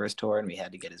on our first tour, and we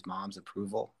had to get his mom's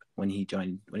approval when he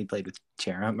played with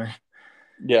Chairhammer.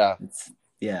 Yeah.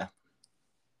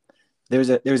 There was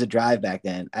a drive back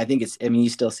then. I think you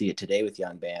still see it today with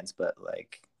young bands, but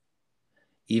like,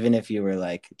 even if you were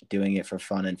like doing it for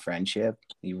fun and friendship,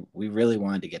 we really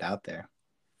wanted to get out there.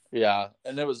 Yeah.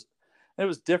 And it was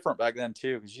different back then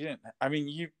too. Cause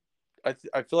I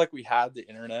feel like we had the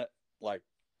internet, like,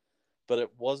 but it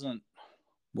wasn't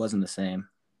the same.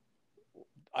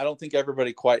 I don't think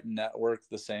everybody quite networked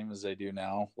the same as they do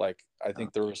now. Like, I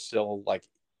think there was still like,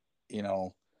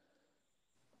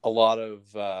 a lot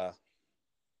of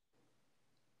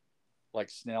like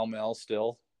snail mail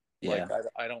still. Yeah. Like,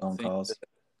 I don't phone think calls.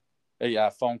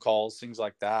 Phone calls, things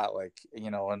like that. Like,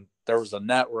 and there was a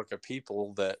network of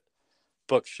people that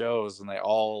booked shows and they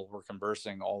all were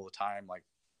conversing all the time, like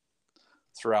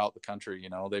throughout the country.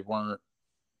 They weren't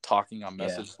talking on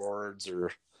message boards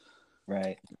or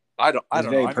right. I don't know.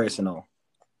 Very personal.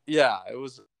 It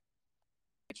was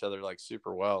each other like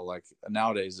super well. Like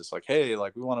nowadays it's like, hey,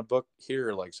 like we want to book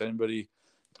here. Like, does anybody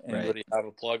have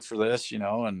a plug for this?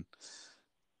 And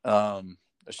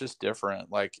it's just different.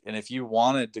 Like, and if you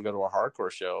wanted to go to a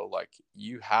hardcore show, like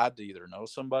you had to either know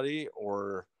somebody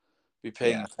or be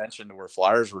paying attention to where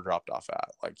flyers were dropped off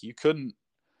at. Like you couldn't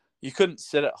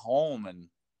sit at home and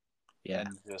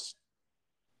just,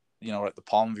 at the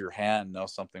palm of your hand, know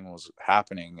something was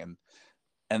happening.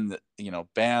 And the,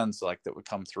 bands like that would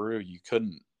come through, you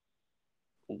couldn't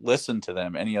listen to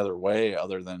them any other way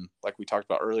other than like we talked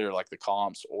about earlier, like the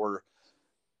comps or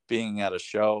being at a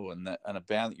show and a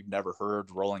band that you've never heard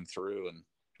rolling through and,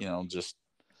 just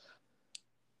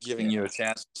giving you a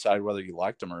chance to decide whether you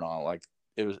liked them or not. Like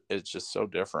it's just so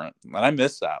different. And I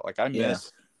miss that. Like I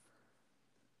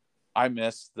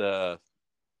miss the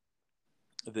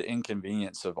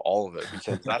inconvenience of all of it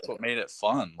because that's what made it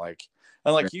fun. Like,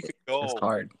 and like you could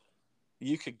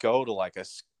go to like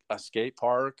a skate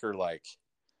park or like,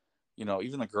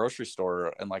 even the grocery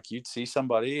store and like you'd see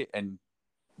somebody and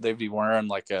they'd be wearing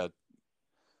like a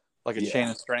chain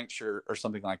of strength shirt or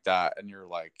something like that. And you're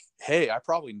like, hey,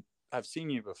 I've seen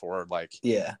you before. Like,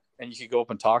 and you could go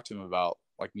up and talk to them about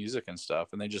like music and stuff.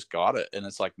 And they just got it. And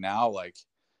it's like, now, like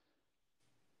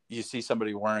you see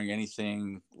somebody wearing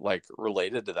anything like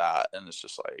related to that. And it's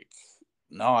just like,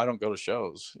 no, I don't go to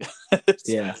shows. It's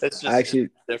just actually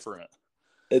it's different.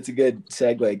 It's a good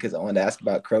segue because I wanted to ask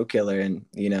about Crow Killer and,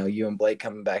 you and Blake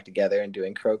coming back together and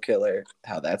doing Crow Killer,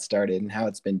 how that started and how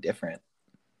it's been different.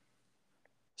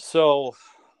 So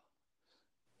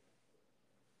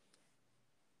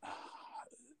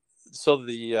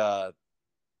the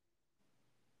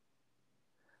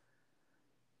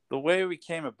way we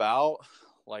came about,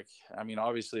 like, I mean,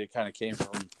 obviously it kind of came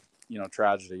from,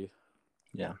 tragedy.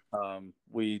 Yeah.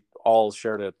 We all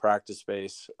shared a practice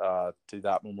space to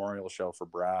that memorial show for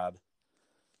Brad.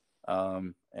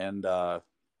 And I'll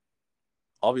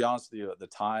be honest with you, at the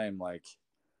time, like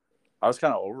I was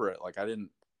kind of over it. Like I didn't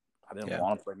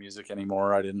want to play music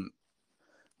anymore. I didn't,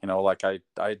 like I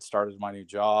had started my new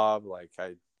job. Like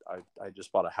I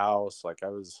just bought a house. Like I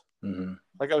was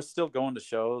like, I was still going to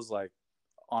shows like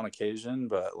on occasion,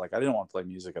 but like I didn't want to play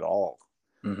music at all.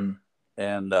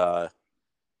 And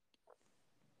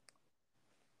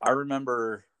I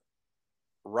remember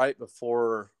right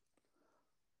before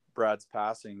Brad's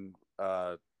passing,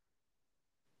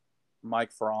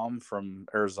 Mike Fromm from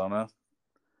Arizona,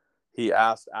 he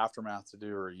asked Aftermath to do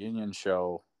a reunion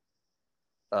show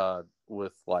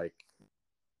with like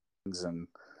and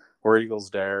Where Eagles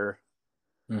Dare.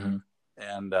 Mm-hmm.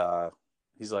 And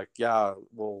he's like, yeah,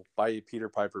 we'll buy you Peter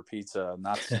Piper pizza. And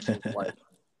that's like,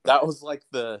 that was like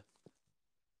the,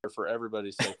 for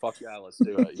everybody to say, fuck yeah, let's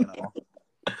do it, you know?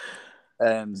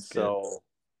 And That's so good.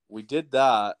 we did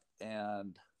that.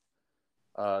 And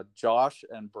Josh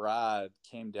and Brad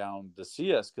came down to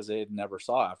see us because they had never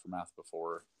saw Aftermath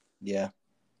before. Yeah.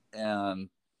 And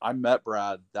I met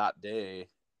Brad that day.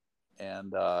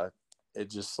 And it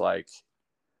just like,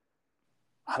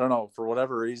 I don't know, for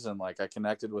whatever reason, like I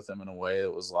connected with him in a way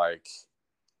that was like,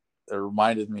 it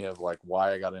reminded me of like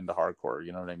why I got into hardcore.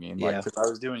 You know what I mean? Like, Yeah. cause I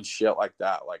was doing shit like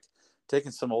that, like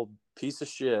taking some old piece of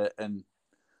shit and,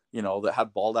 you know, that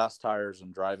had bald ass tires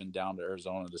and driving down to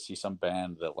Arizona to see some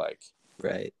band that like,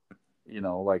 right. You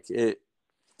know, like it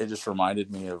just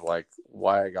reminded me of like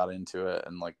why I got into it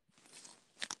and like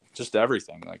just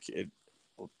everything. Like it.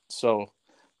 So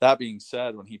that being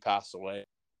said, when he passed away,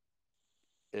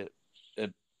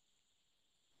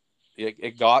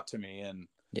 it got to me, and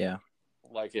yeah,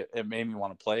 like it made me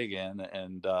want to play again.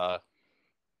 And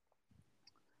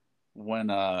when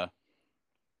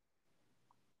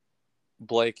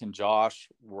Blake and Josh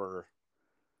were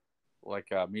like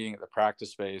meeting at the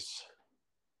practice space,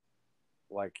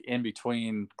 like in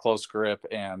between Close Grip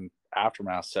and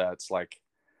Aftermath sets, like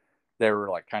they were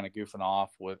like kind of goofing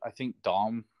off with, I think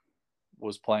Dom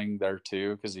was playing there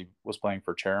too, because he was playing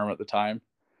for Cherem at the time.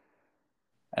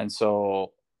 And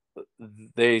so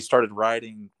they started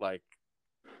writing like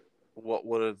what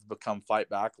would have become Fight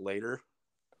Back later.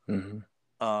 mm-hmm.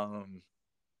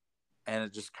 And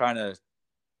it just kind of,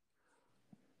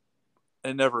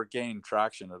 it never gained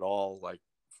traction at all. Like,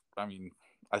 I mean,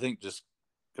 I think just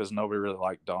because nobody really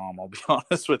liked Dom, I'll be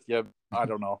honest with you. I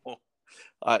don't know.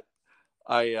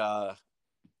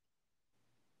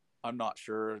 I'm not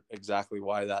sure exactly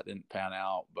why that didn't pan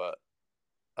out, but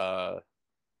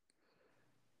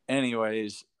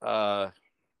anyways, I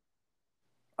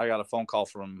got a phone call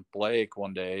from Blake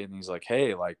one day, and he's like,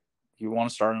 hey, like, you want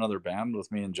to start another band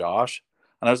with me and Josh?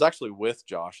 And I was actually with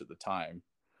Josh at the time,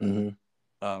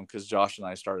 because Josh and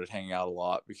I started hanging out a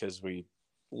lot because we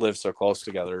live so close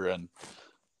together. And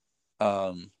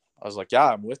I was like,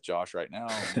 yeah, I'm with Josh right now.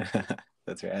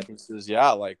 That's right. He says,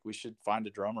 yeah, like we should find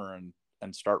a drummer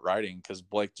and start writing, because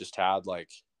Blake just had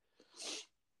like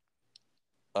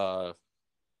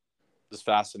this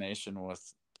fascination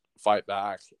with Fight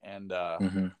Back and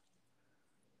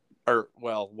or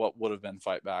well, what would have been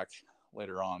Fight Back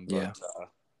later on. But yeah.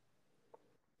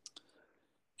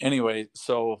 Anyway,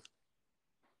 so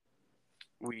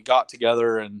we got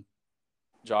together, and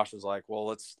Josh was like, well,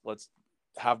 let's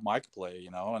have Mike play, you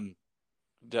know. And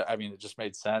I mean, it just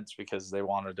made sense because they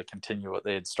wanted to continue what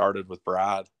they had started with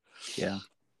Brad. Yeah.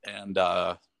 And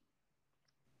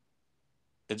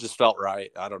it just felt right.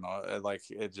 I don't know.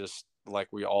 It just like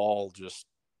we all just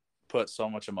put so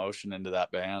much emotion into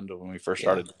that band when we first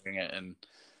started doing it. And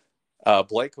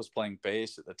Blake was playing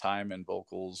bass at the time and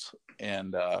vocals,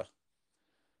 and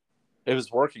it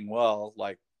was working well.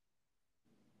 Like,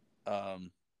 I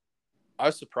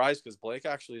was surprised because Blake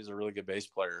actually is a really good bass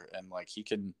player, and like he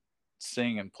can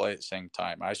sing and play at the same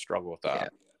time. I struggle with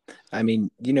that. Yeah. I mean,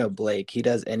 you know, Blake, he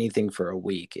does anything for a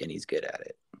week and he's good at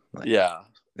it. Like, yeah.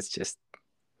 It's just,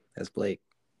 that's Blake.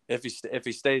 If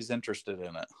he stays interested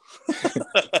in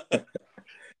it.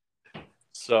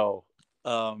 So,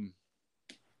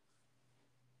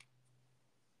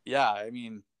 yeah, I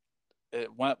mean,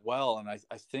 it went well. And I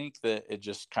think that it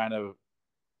just kind of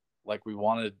like, we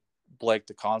wanted Blake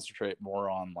to concentrate more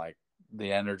on like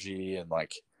the energy and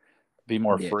like be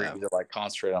more free to like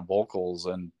concentrate on vocals.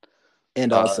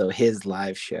 And also his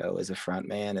live show as a front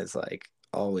man is like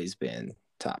always been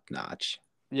top notch.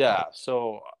 Yeah.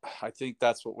 So I think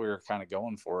that's what we were kind of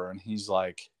going for. And he's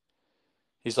like,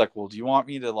 well, do you want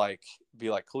me to like be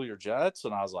like Cool Your Jets?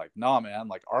 And I was like, nah, man,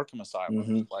 like Arkham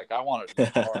Asylum. Like I want it to be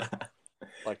hard.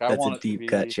 Like I want it to be deep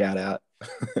cut shout out.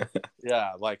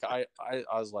 Yeah. Like I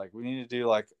was like, we need to do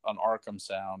like an Arkham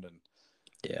sound. And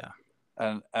yeah.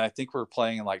 And I think we were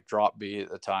playing in like drop B at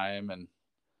the time.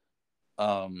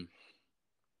 And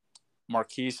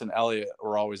Marquise and Elliot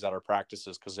were always at our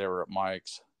practices because they were at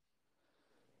Mike's.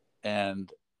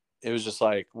 And it was just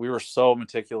like, we were so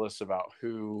meticulous about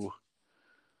who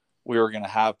we were going to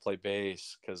have play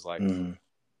bass, because like it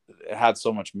had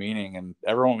so much meaning, and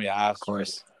everyone we asked, of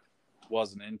course,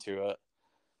 wasn't into it.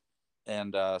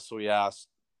 And so we asked,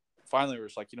 finally we were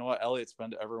just like, you know what, Elliot's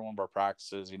been to every one of our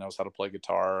practices, he knows how to play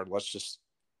guitar, let's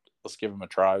give him a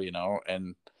try, you know.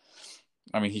 And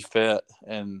I mean, he fit.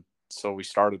 And so we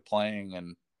started playing,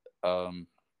 and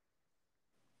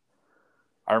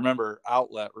I remember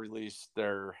Outlet released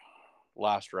their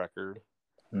last record,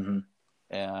 Mm-hmm.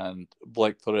 and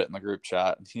Blake put it in the group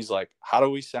chat, and he's like, "How do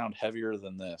we sound heavier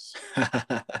than this?"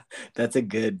 That's a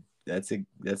good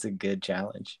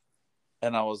challenge.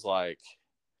 And I was like,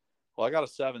 "Well, I got a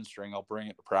 7-string. I'll bring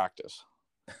it to practice."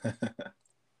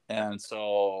 And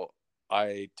so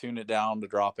I tuned it down to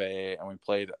drop A, and we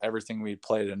played everything we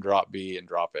played in drop B and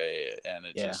drop A, and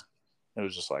it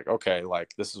was just like, okay,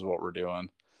 like this is what we're doing.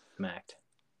 Smacked.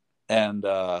 And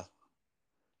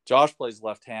Josh plays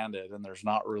left-handed, and there's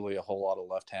not really a whole lot of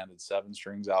left-handed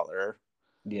 7-strings out there.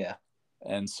 Yeah.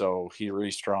 And so he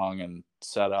restrung and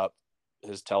set up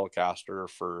his Telecaster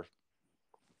for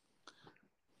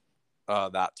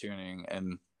that tuning,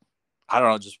 and I don't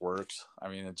know, it just works. I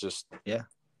mean, it just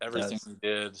everything we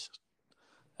did,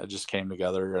 it just came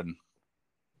together, and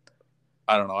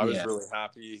I don't know. I was really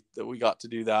happy that we got to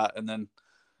do that. And then,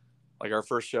 like, our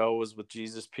first show was with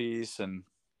Jesus Piece, and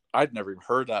I'd never even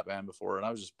heard that band before, and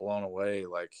I was just blown away,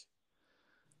 like,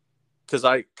 because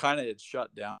I kind of had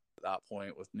shut down at that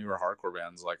point with newer hardcore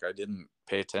bands. Like, I didn't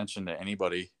pay attention to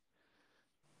anybody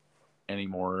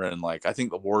anymore, and like, I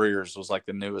think the Warriors was like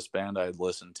the newest band I had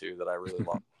listened to that I really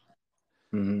loved.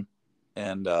 Mm-hmm.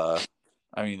 And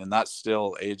I mean, and that's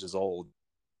still ages old.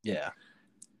 Yeah.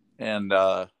 And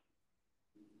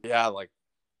yeah, like,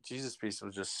 Jesus Piece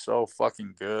was just so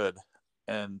fucking good.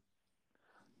 And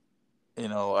you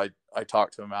know, I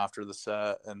talked to him after the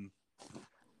set, and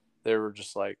they were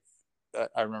just like,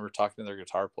 I remember talking to their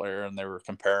guitar player, and they were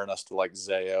comparing us to like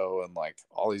Zayo and like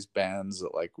all these bands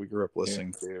that like we grew up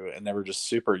listening to, and they were just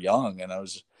super young. And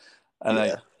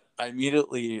I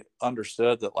immediately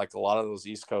understood that like a lot of those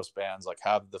East Coast bands like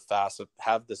have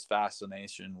this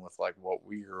fascination with like what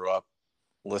we grew up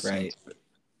listening to.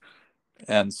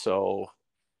 And so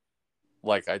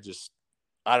like I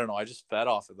don't know, I just fed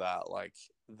off of that, like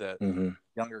that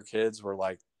younger kids were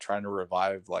like trying to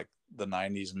revive like the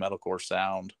 90s metalcore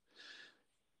sound.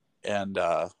 And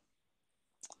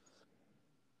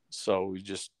so we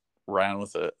just ran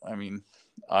with it. I mean,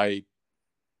 I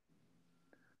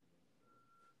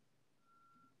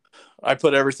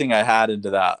put everything I had into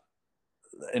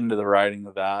the writing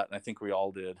of that, and I think we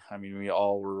all did. I mean, we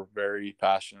all were very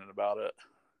passionate about it.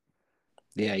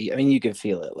 Yeah, I mean, you could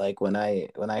feel it. Like when I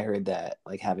heard that,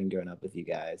 like having grown up with you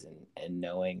guys and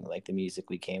knowing like the music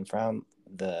we came from,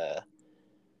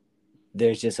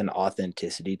 there's just an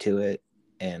authenticity to it,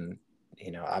 and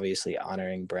you know, obviously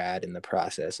honoring Brad in the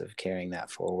process of carrying that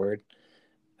forward.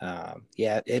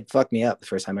 Yeah, it fucked me up the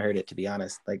first time I heard it, to be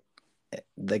honest. Like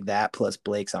that plus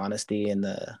Blake's honesty in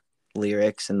the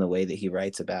lyrics and the way that he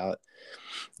writes about,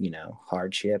 you know,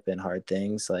 hardship and hard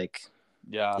things. Like,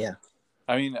 yeah.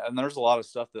 I mean, and there's a lot of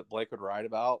stuff that Blake would write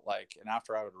about, like, and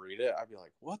after I would read it, I'd be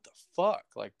like, what the fuck?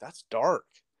 Like, that's dark.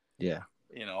 Yeah.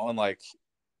 You know, and like,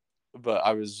 but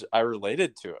I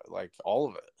related to it, like all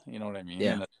of it. You know what I mean?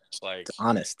 Yeah. And it's like, it's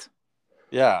honest.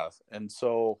 Yeah. And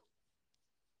so,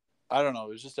 I don't know, it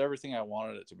was just everything I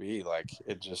wanted it to be. Like,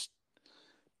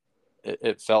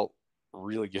 it felt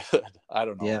really good. I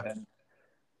don't know. Yeah.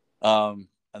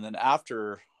 And then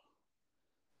after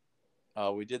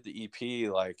we did the EP,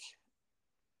 like,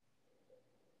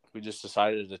 we just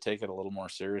decided to take it a little more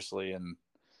seriously, and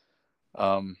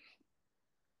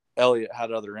Elliot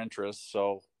had other interests,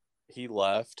 so he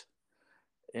left,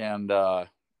 and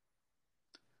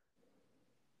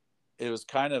it was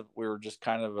kind of, we were just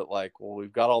kind of at like, well,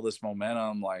 we've got all this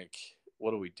momentum, like,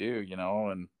 what do we do, you know?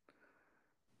 And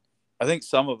I think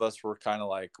some of us were kind of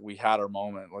like, we had our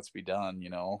moment, let's be done, you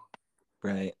know?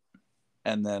 Right.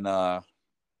 And then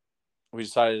we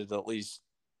decided to at least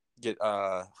get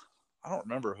I don't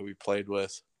remember who we played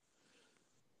with,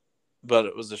 but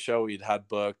it was a show we'd had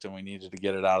booked, and we needed to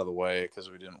get it out of the way because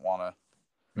we didn't want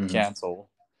to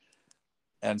cancel.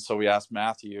 And so we asked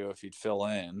Matthew if he'd fill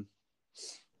in,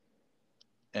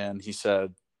 and he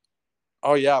said,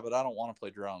 oh yeah, but I don't want to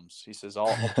play drums. He says,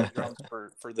 I'll play drums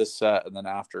for this set, and then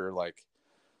after, like,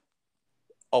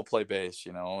 I'll play bass,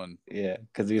 you know? And yeah,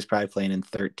 because he was probably playing in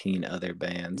 13 other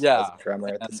bands as a drummer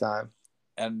at the time.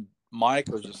 And Mike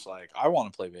was just like, I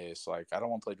want to play bass. Like, I don't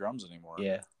want to play drums anymore.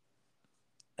 Yeah.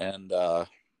 And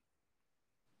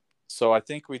so I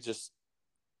think we just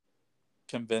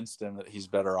convinced him that he's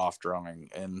better off drumming.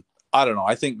 And I don't know,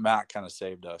 I think Matt kind of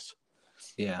saved us.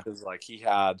 Yeah. Because, like, he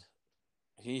had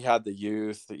the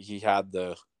youth, he had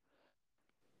the,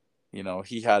 you know,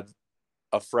 he had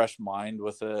a fresh mind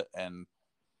with it. And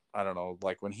I don't know,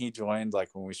 like, when he joined, like,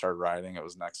 when we started writing, it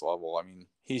was next level. I mean,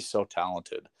 he's so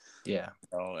talented. Yeah.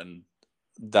 You know, and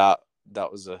that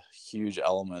was a huge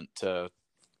element to,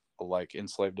 like,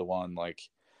 Enslaved to One. Like,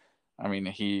 I mean,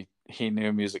 he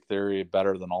knew music theory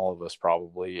better than all of us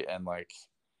probably, and like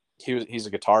he's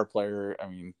a guitar player. I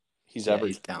mean, he's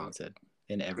He's talented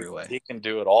in every way. He can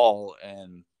do it all,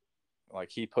 and like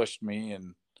he pushed me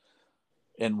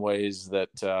in ways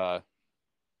that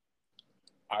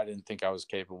I didn't think I was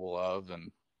capable of.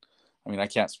 And I mean, I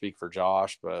can't speak for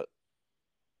Josh, but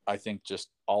I think just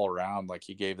all around, like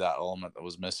he gave that element that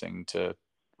was missing to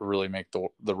really make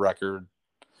the record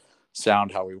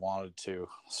sound how we wanted to.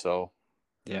 So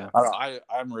yeah,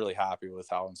 I'm really happy with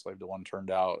how Enslaved to One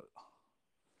turned out.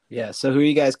 Yeah. So who are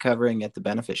you guys covering at the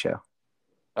benefit show?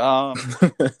 I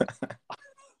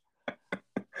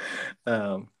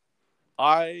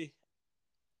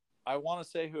want to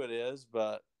say who it is,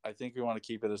 but I think we want to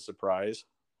keep it a surprise.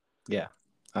 Yeah,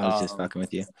 I was just fucking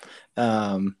with you.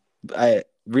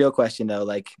 Real question though,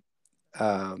 like,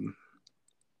 I've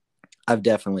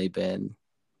definitely been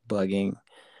bugging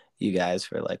you guys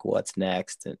for like what's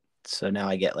next, and so now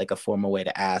I get like a formal way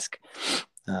to ask,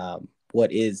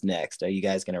 what is next? Are you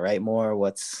guys gonna write more?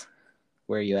 Where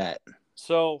are you at?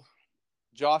 So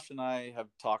Josh and I have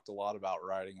talked a lot about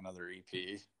writing another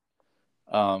EP.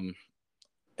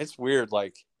 It's weird,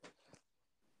 like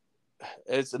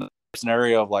it's a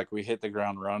scenario of like we hit the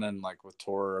ground running, like with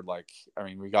tour. Like, I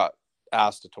mean, we got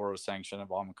asked to tour with Sanction and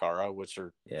Balmakara, which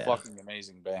are fucking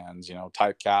amazing bands, you know,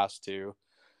 Typecast too.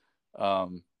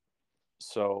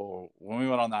 So when we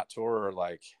went on that tour,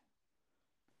 like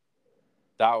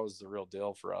that was the real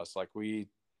deal for us. Like we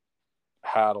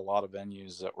had a lot of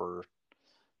venues that were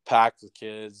packed with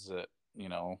kids that, you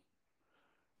know,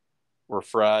 were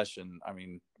fresh. And I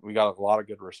mean, we got a lot of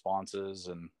good responses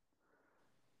and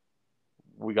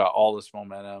we got all this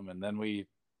momentum. And then we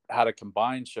had a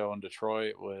combined show in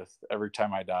Detroit with Every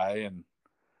Time I Die. And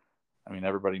I mean,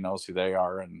 everybody knows who they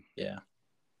are. And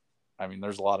I mean,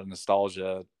 there's a lot of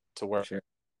nostalgia to where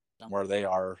they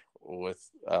are with,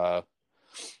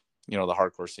 you know, the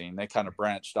hardcore scene. They kind of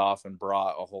branched off and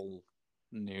brought a whole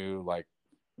new like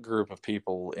group of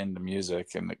people into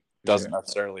music, and it doesn't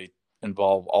necessarily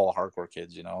involve all hardcore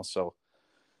kids, you know. So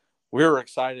we were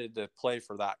excited to play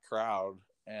for that crowd.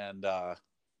 And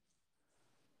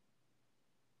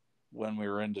when we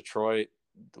were in Detroit,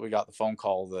 we got the phone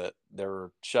call that they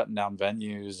were shutting down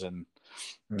venues and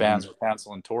bands were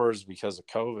canceling tours because of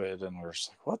COVID. And we're just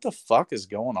like, what the fuck is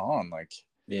going on? Like,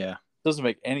 it doesn't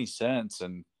make any sense.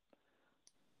 And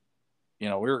you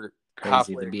know, we were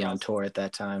crazy to be on tour at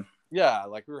that time. Yeah,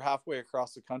 like we were halfway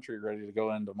across the country ready to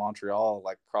go into Montreal,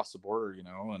 like across the border, you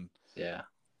know. And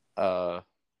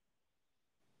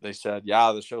they said,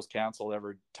 yeah, the show's canceled.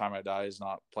 Every Time I Die is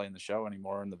not playing the show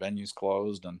anymore, and the venue's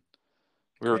closed. And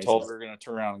we were told we were going to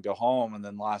turn around and go home. And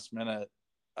then last minute,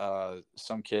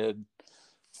 some kid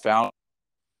found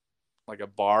like a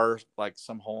bar, like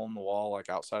some hole in the wall, like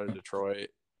outside of Detroit.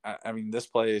 I mean, this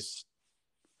place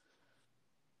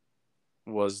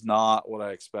was not what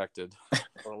I expected.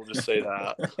 We'll just say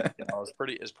that. You know,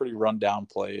 it's pretty run down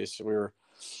place.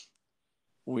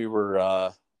 We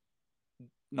were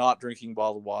not drinking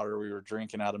bottled water. We were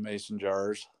drinking out of mason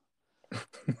jars.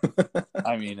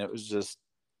 I mean, it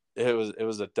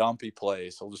was a dumpy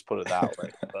place. I'll just put it that way.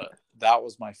 But that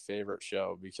was my favorite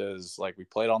show because like we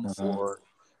played on the floor.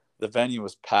 The venue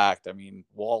was packed. I mean,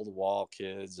 wall to wall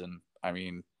kids. And I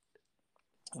mean,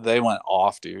 they went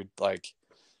off, dude. Like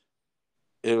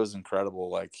it was incredible.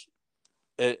 Like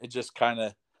it just kind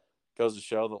of goes to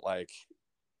show that like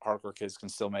hardcore kids can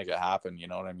still make it happen. You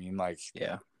know what I mean? Like,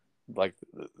 like,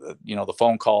 you know, the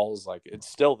phone calls, like it's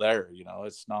still there, you know,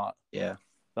 it's not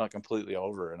not completely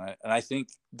over. And I think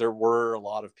there were a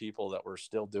lot of people that were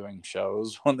still doing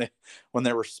shows when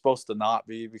they were supposed to not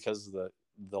be because of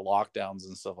the lockdowns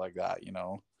and stuff like that, you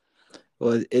know.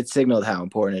 Well, it signaled how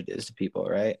important it is to people,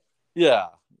 right? Yeah,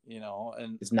 you know,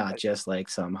 and it's not just like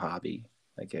some hobby.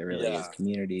 Like it really is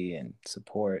community and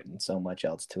support and so much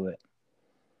else to it.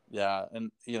 Yeah.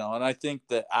 And, you know, and I think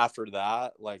that after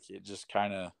that, like it just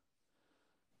kind of,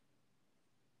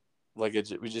 like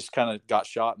we just kind of got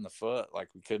shot in the foot. Like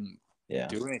we couldn't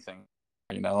do anything,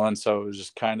 you know? And so it was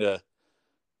just kind of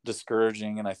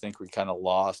discouraging. And I think we kind of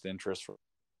lost interest.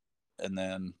 And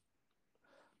then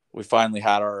we finally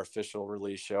had our official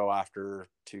release show after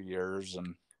 2 years.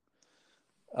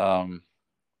 And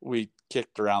we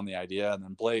kicked around the idea, and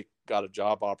then Blake got a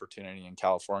job opportunity in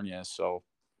California. So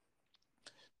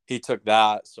he took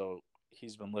that. So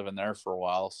he's been living there for a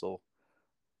while. So,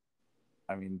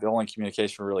 I mean, the only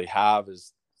communication we really have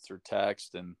is through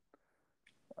text. And,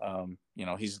 you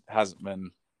know, hasn't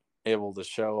been able to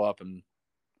show up and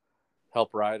help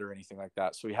write or anything like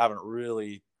that. So we haven't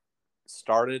really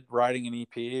started writing an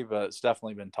EP, but it's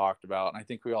definitely been talked about. And I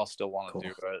think we all still want to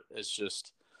do it. It's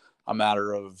just a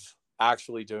matter of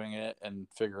actually doing it and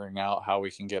figuring out how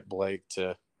we can get Blake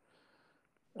to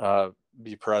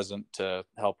be present to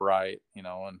help write, you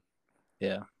know. And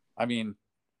yeah, I mean,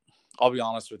 I'll be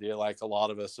honest with you, like a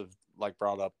lot of us have like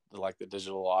brought up like the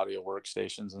digital audio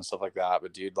workstations and stuff like that,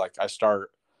 but dude, like I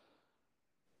start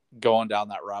going down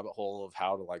that rabbit hole of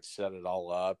how to like set it all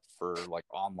up for like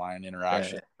online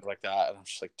interaction like that, and I'm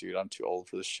just like, dude, I'm too old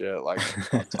for this shit. Like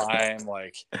time,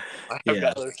 like I've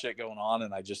got other shit going on,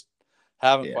 and I just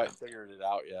haven't quite figured it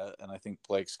out yet. And I think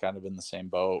Blake's kind of in the same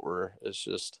boat where it's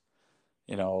just,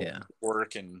 you know,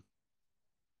 work and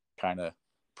kind of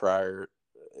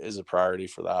is a priority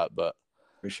for that. But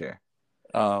for sure.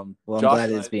 Well, I'm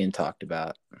glad it's being talked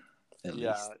about. At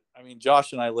least. I mean,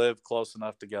 Josh and I live close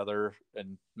enough together,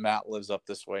 and Matt lives up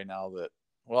this way now that,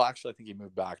 well, actually, I think he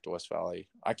moved back to West Valley.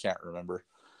 I can't remember.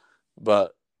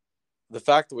 But the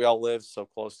fact that we all live so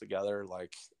close together,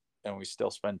 like, and we still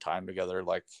spend time together,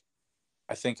 like,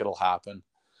 I think it'll happen.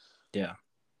 Yeah.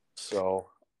 So,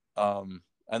 and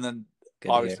then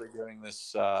obviously doing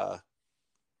this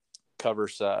cover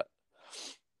set,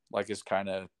 like, is kind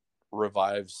of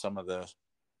revives some of the,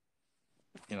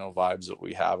 you know, vibes that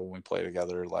we have when we play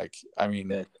together. Like, I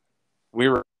mean,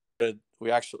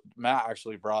 Matt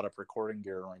actually brought up recording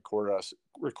gear and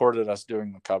recorded us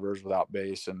doing the covers without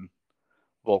bass and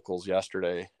vocals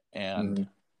yesterday, and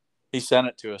he sent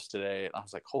it to us today, and I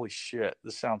was like, holy shit,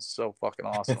 this sounds so fucking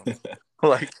awesome.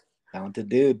 Like, talented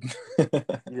dude.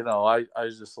 You know, I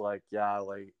was just like, yeah,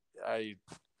 like I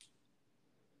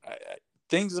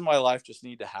things in my life just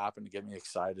need to happen to get me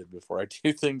excited before I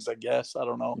do things, I guess. I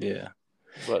don't know. Yeah.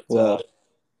 But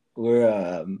we're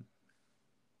I mean,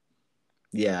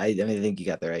 I think you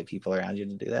got the right people around you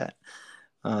to do that.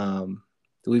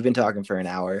 We've been talking for an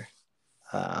hour,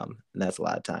 and that's a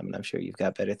lot of time, and I'm sure you've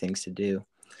got better things to do.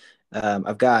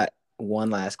 I've got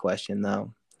one last question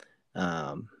though.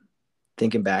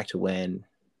 Thinking back to when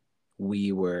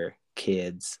we were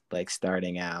kids, like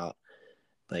starting out,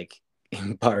 like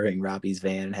borrowing Robbie's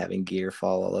van and having gear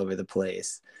fall all over the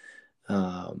place,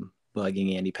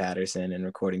 bugging Andy Patterson and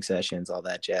recording sessions, all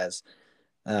that jazz.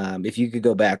 If you could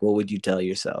go back, what would you tell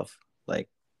yourself? Like,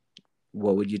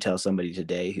 what would you tell somebody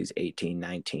today who's 18,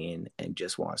 19 and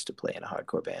just wants to play in a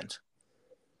hardcore band?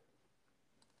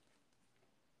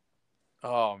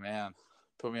 Oh man,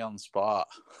 put me on the spot.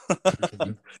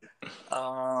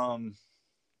 I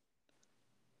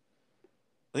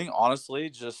think honestly,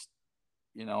 just,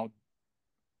 you know,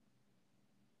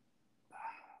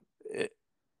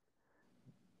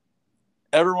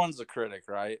 everyone's a critic,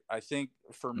 right? I think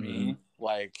for me,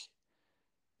 like,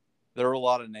 there were a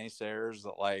lot of naysayers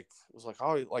that like was like,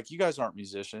 oh, like you guys aren't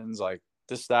musicians, like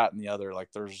this, that, and the other. Like,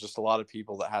 there's just a lot of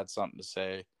people that had something to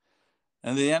say.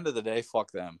 And at the end of the day,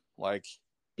 fuck them. Like,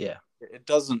 it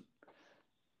doesn't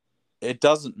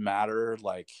matter.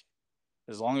 Like,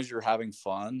 as long as you're having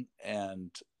fun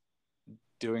and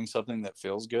doing something that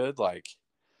feels good, like,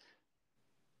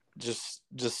 just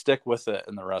stick with it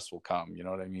and the rest will come. You know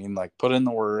what I mean? Like, put in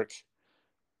the work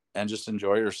and just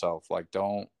enjoy yourself. Like,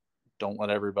 don't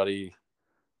let everybody,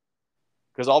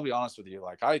 because I'll be honest with you,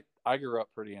 like I grew up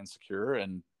pretty insecure,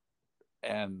 and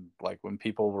like when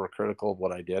people were critical of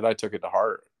what I did, I took it to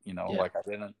heart. You know, like I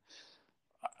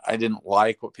didn't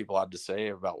like what people had to say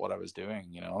about what I was doing,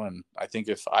 you know. And I think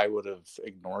if I would have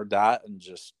ignored that and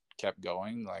just kept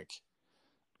going, like,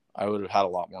 I would have had a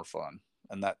lot more fun.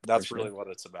 And that's really what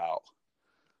it's about.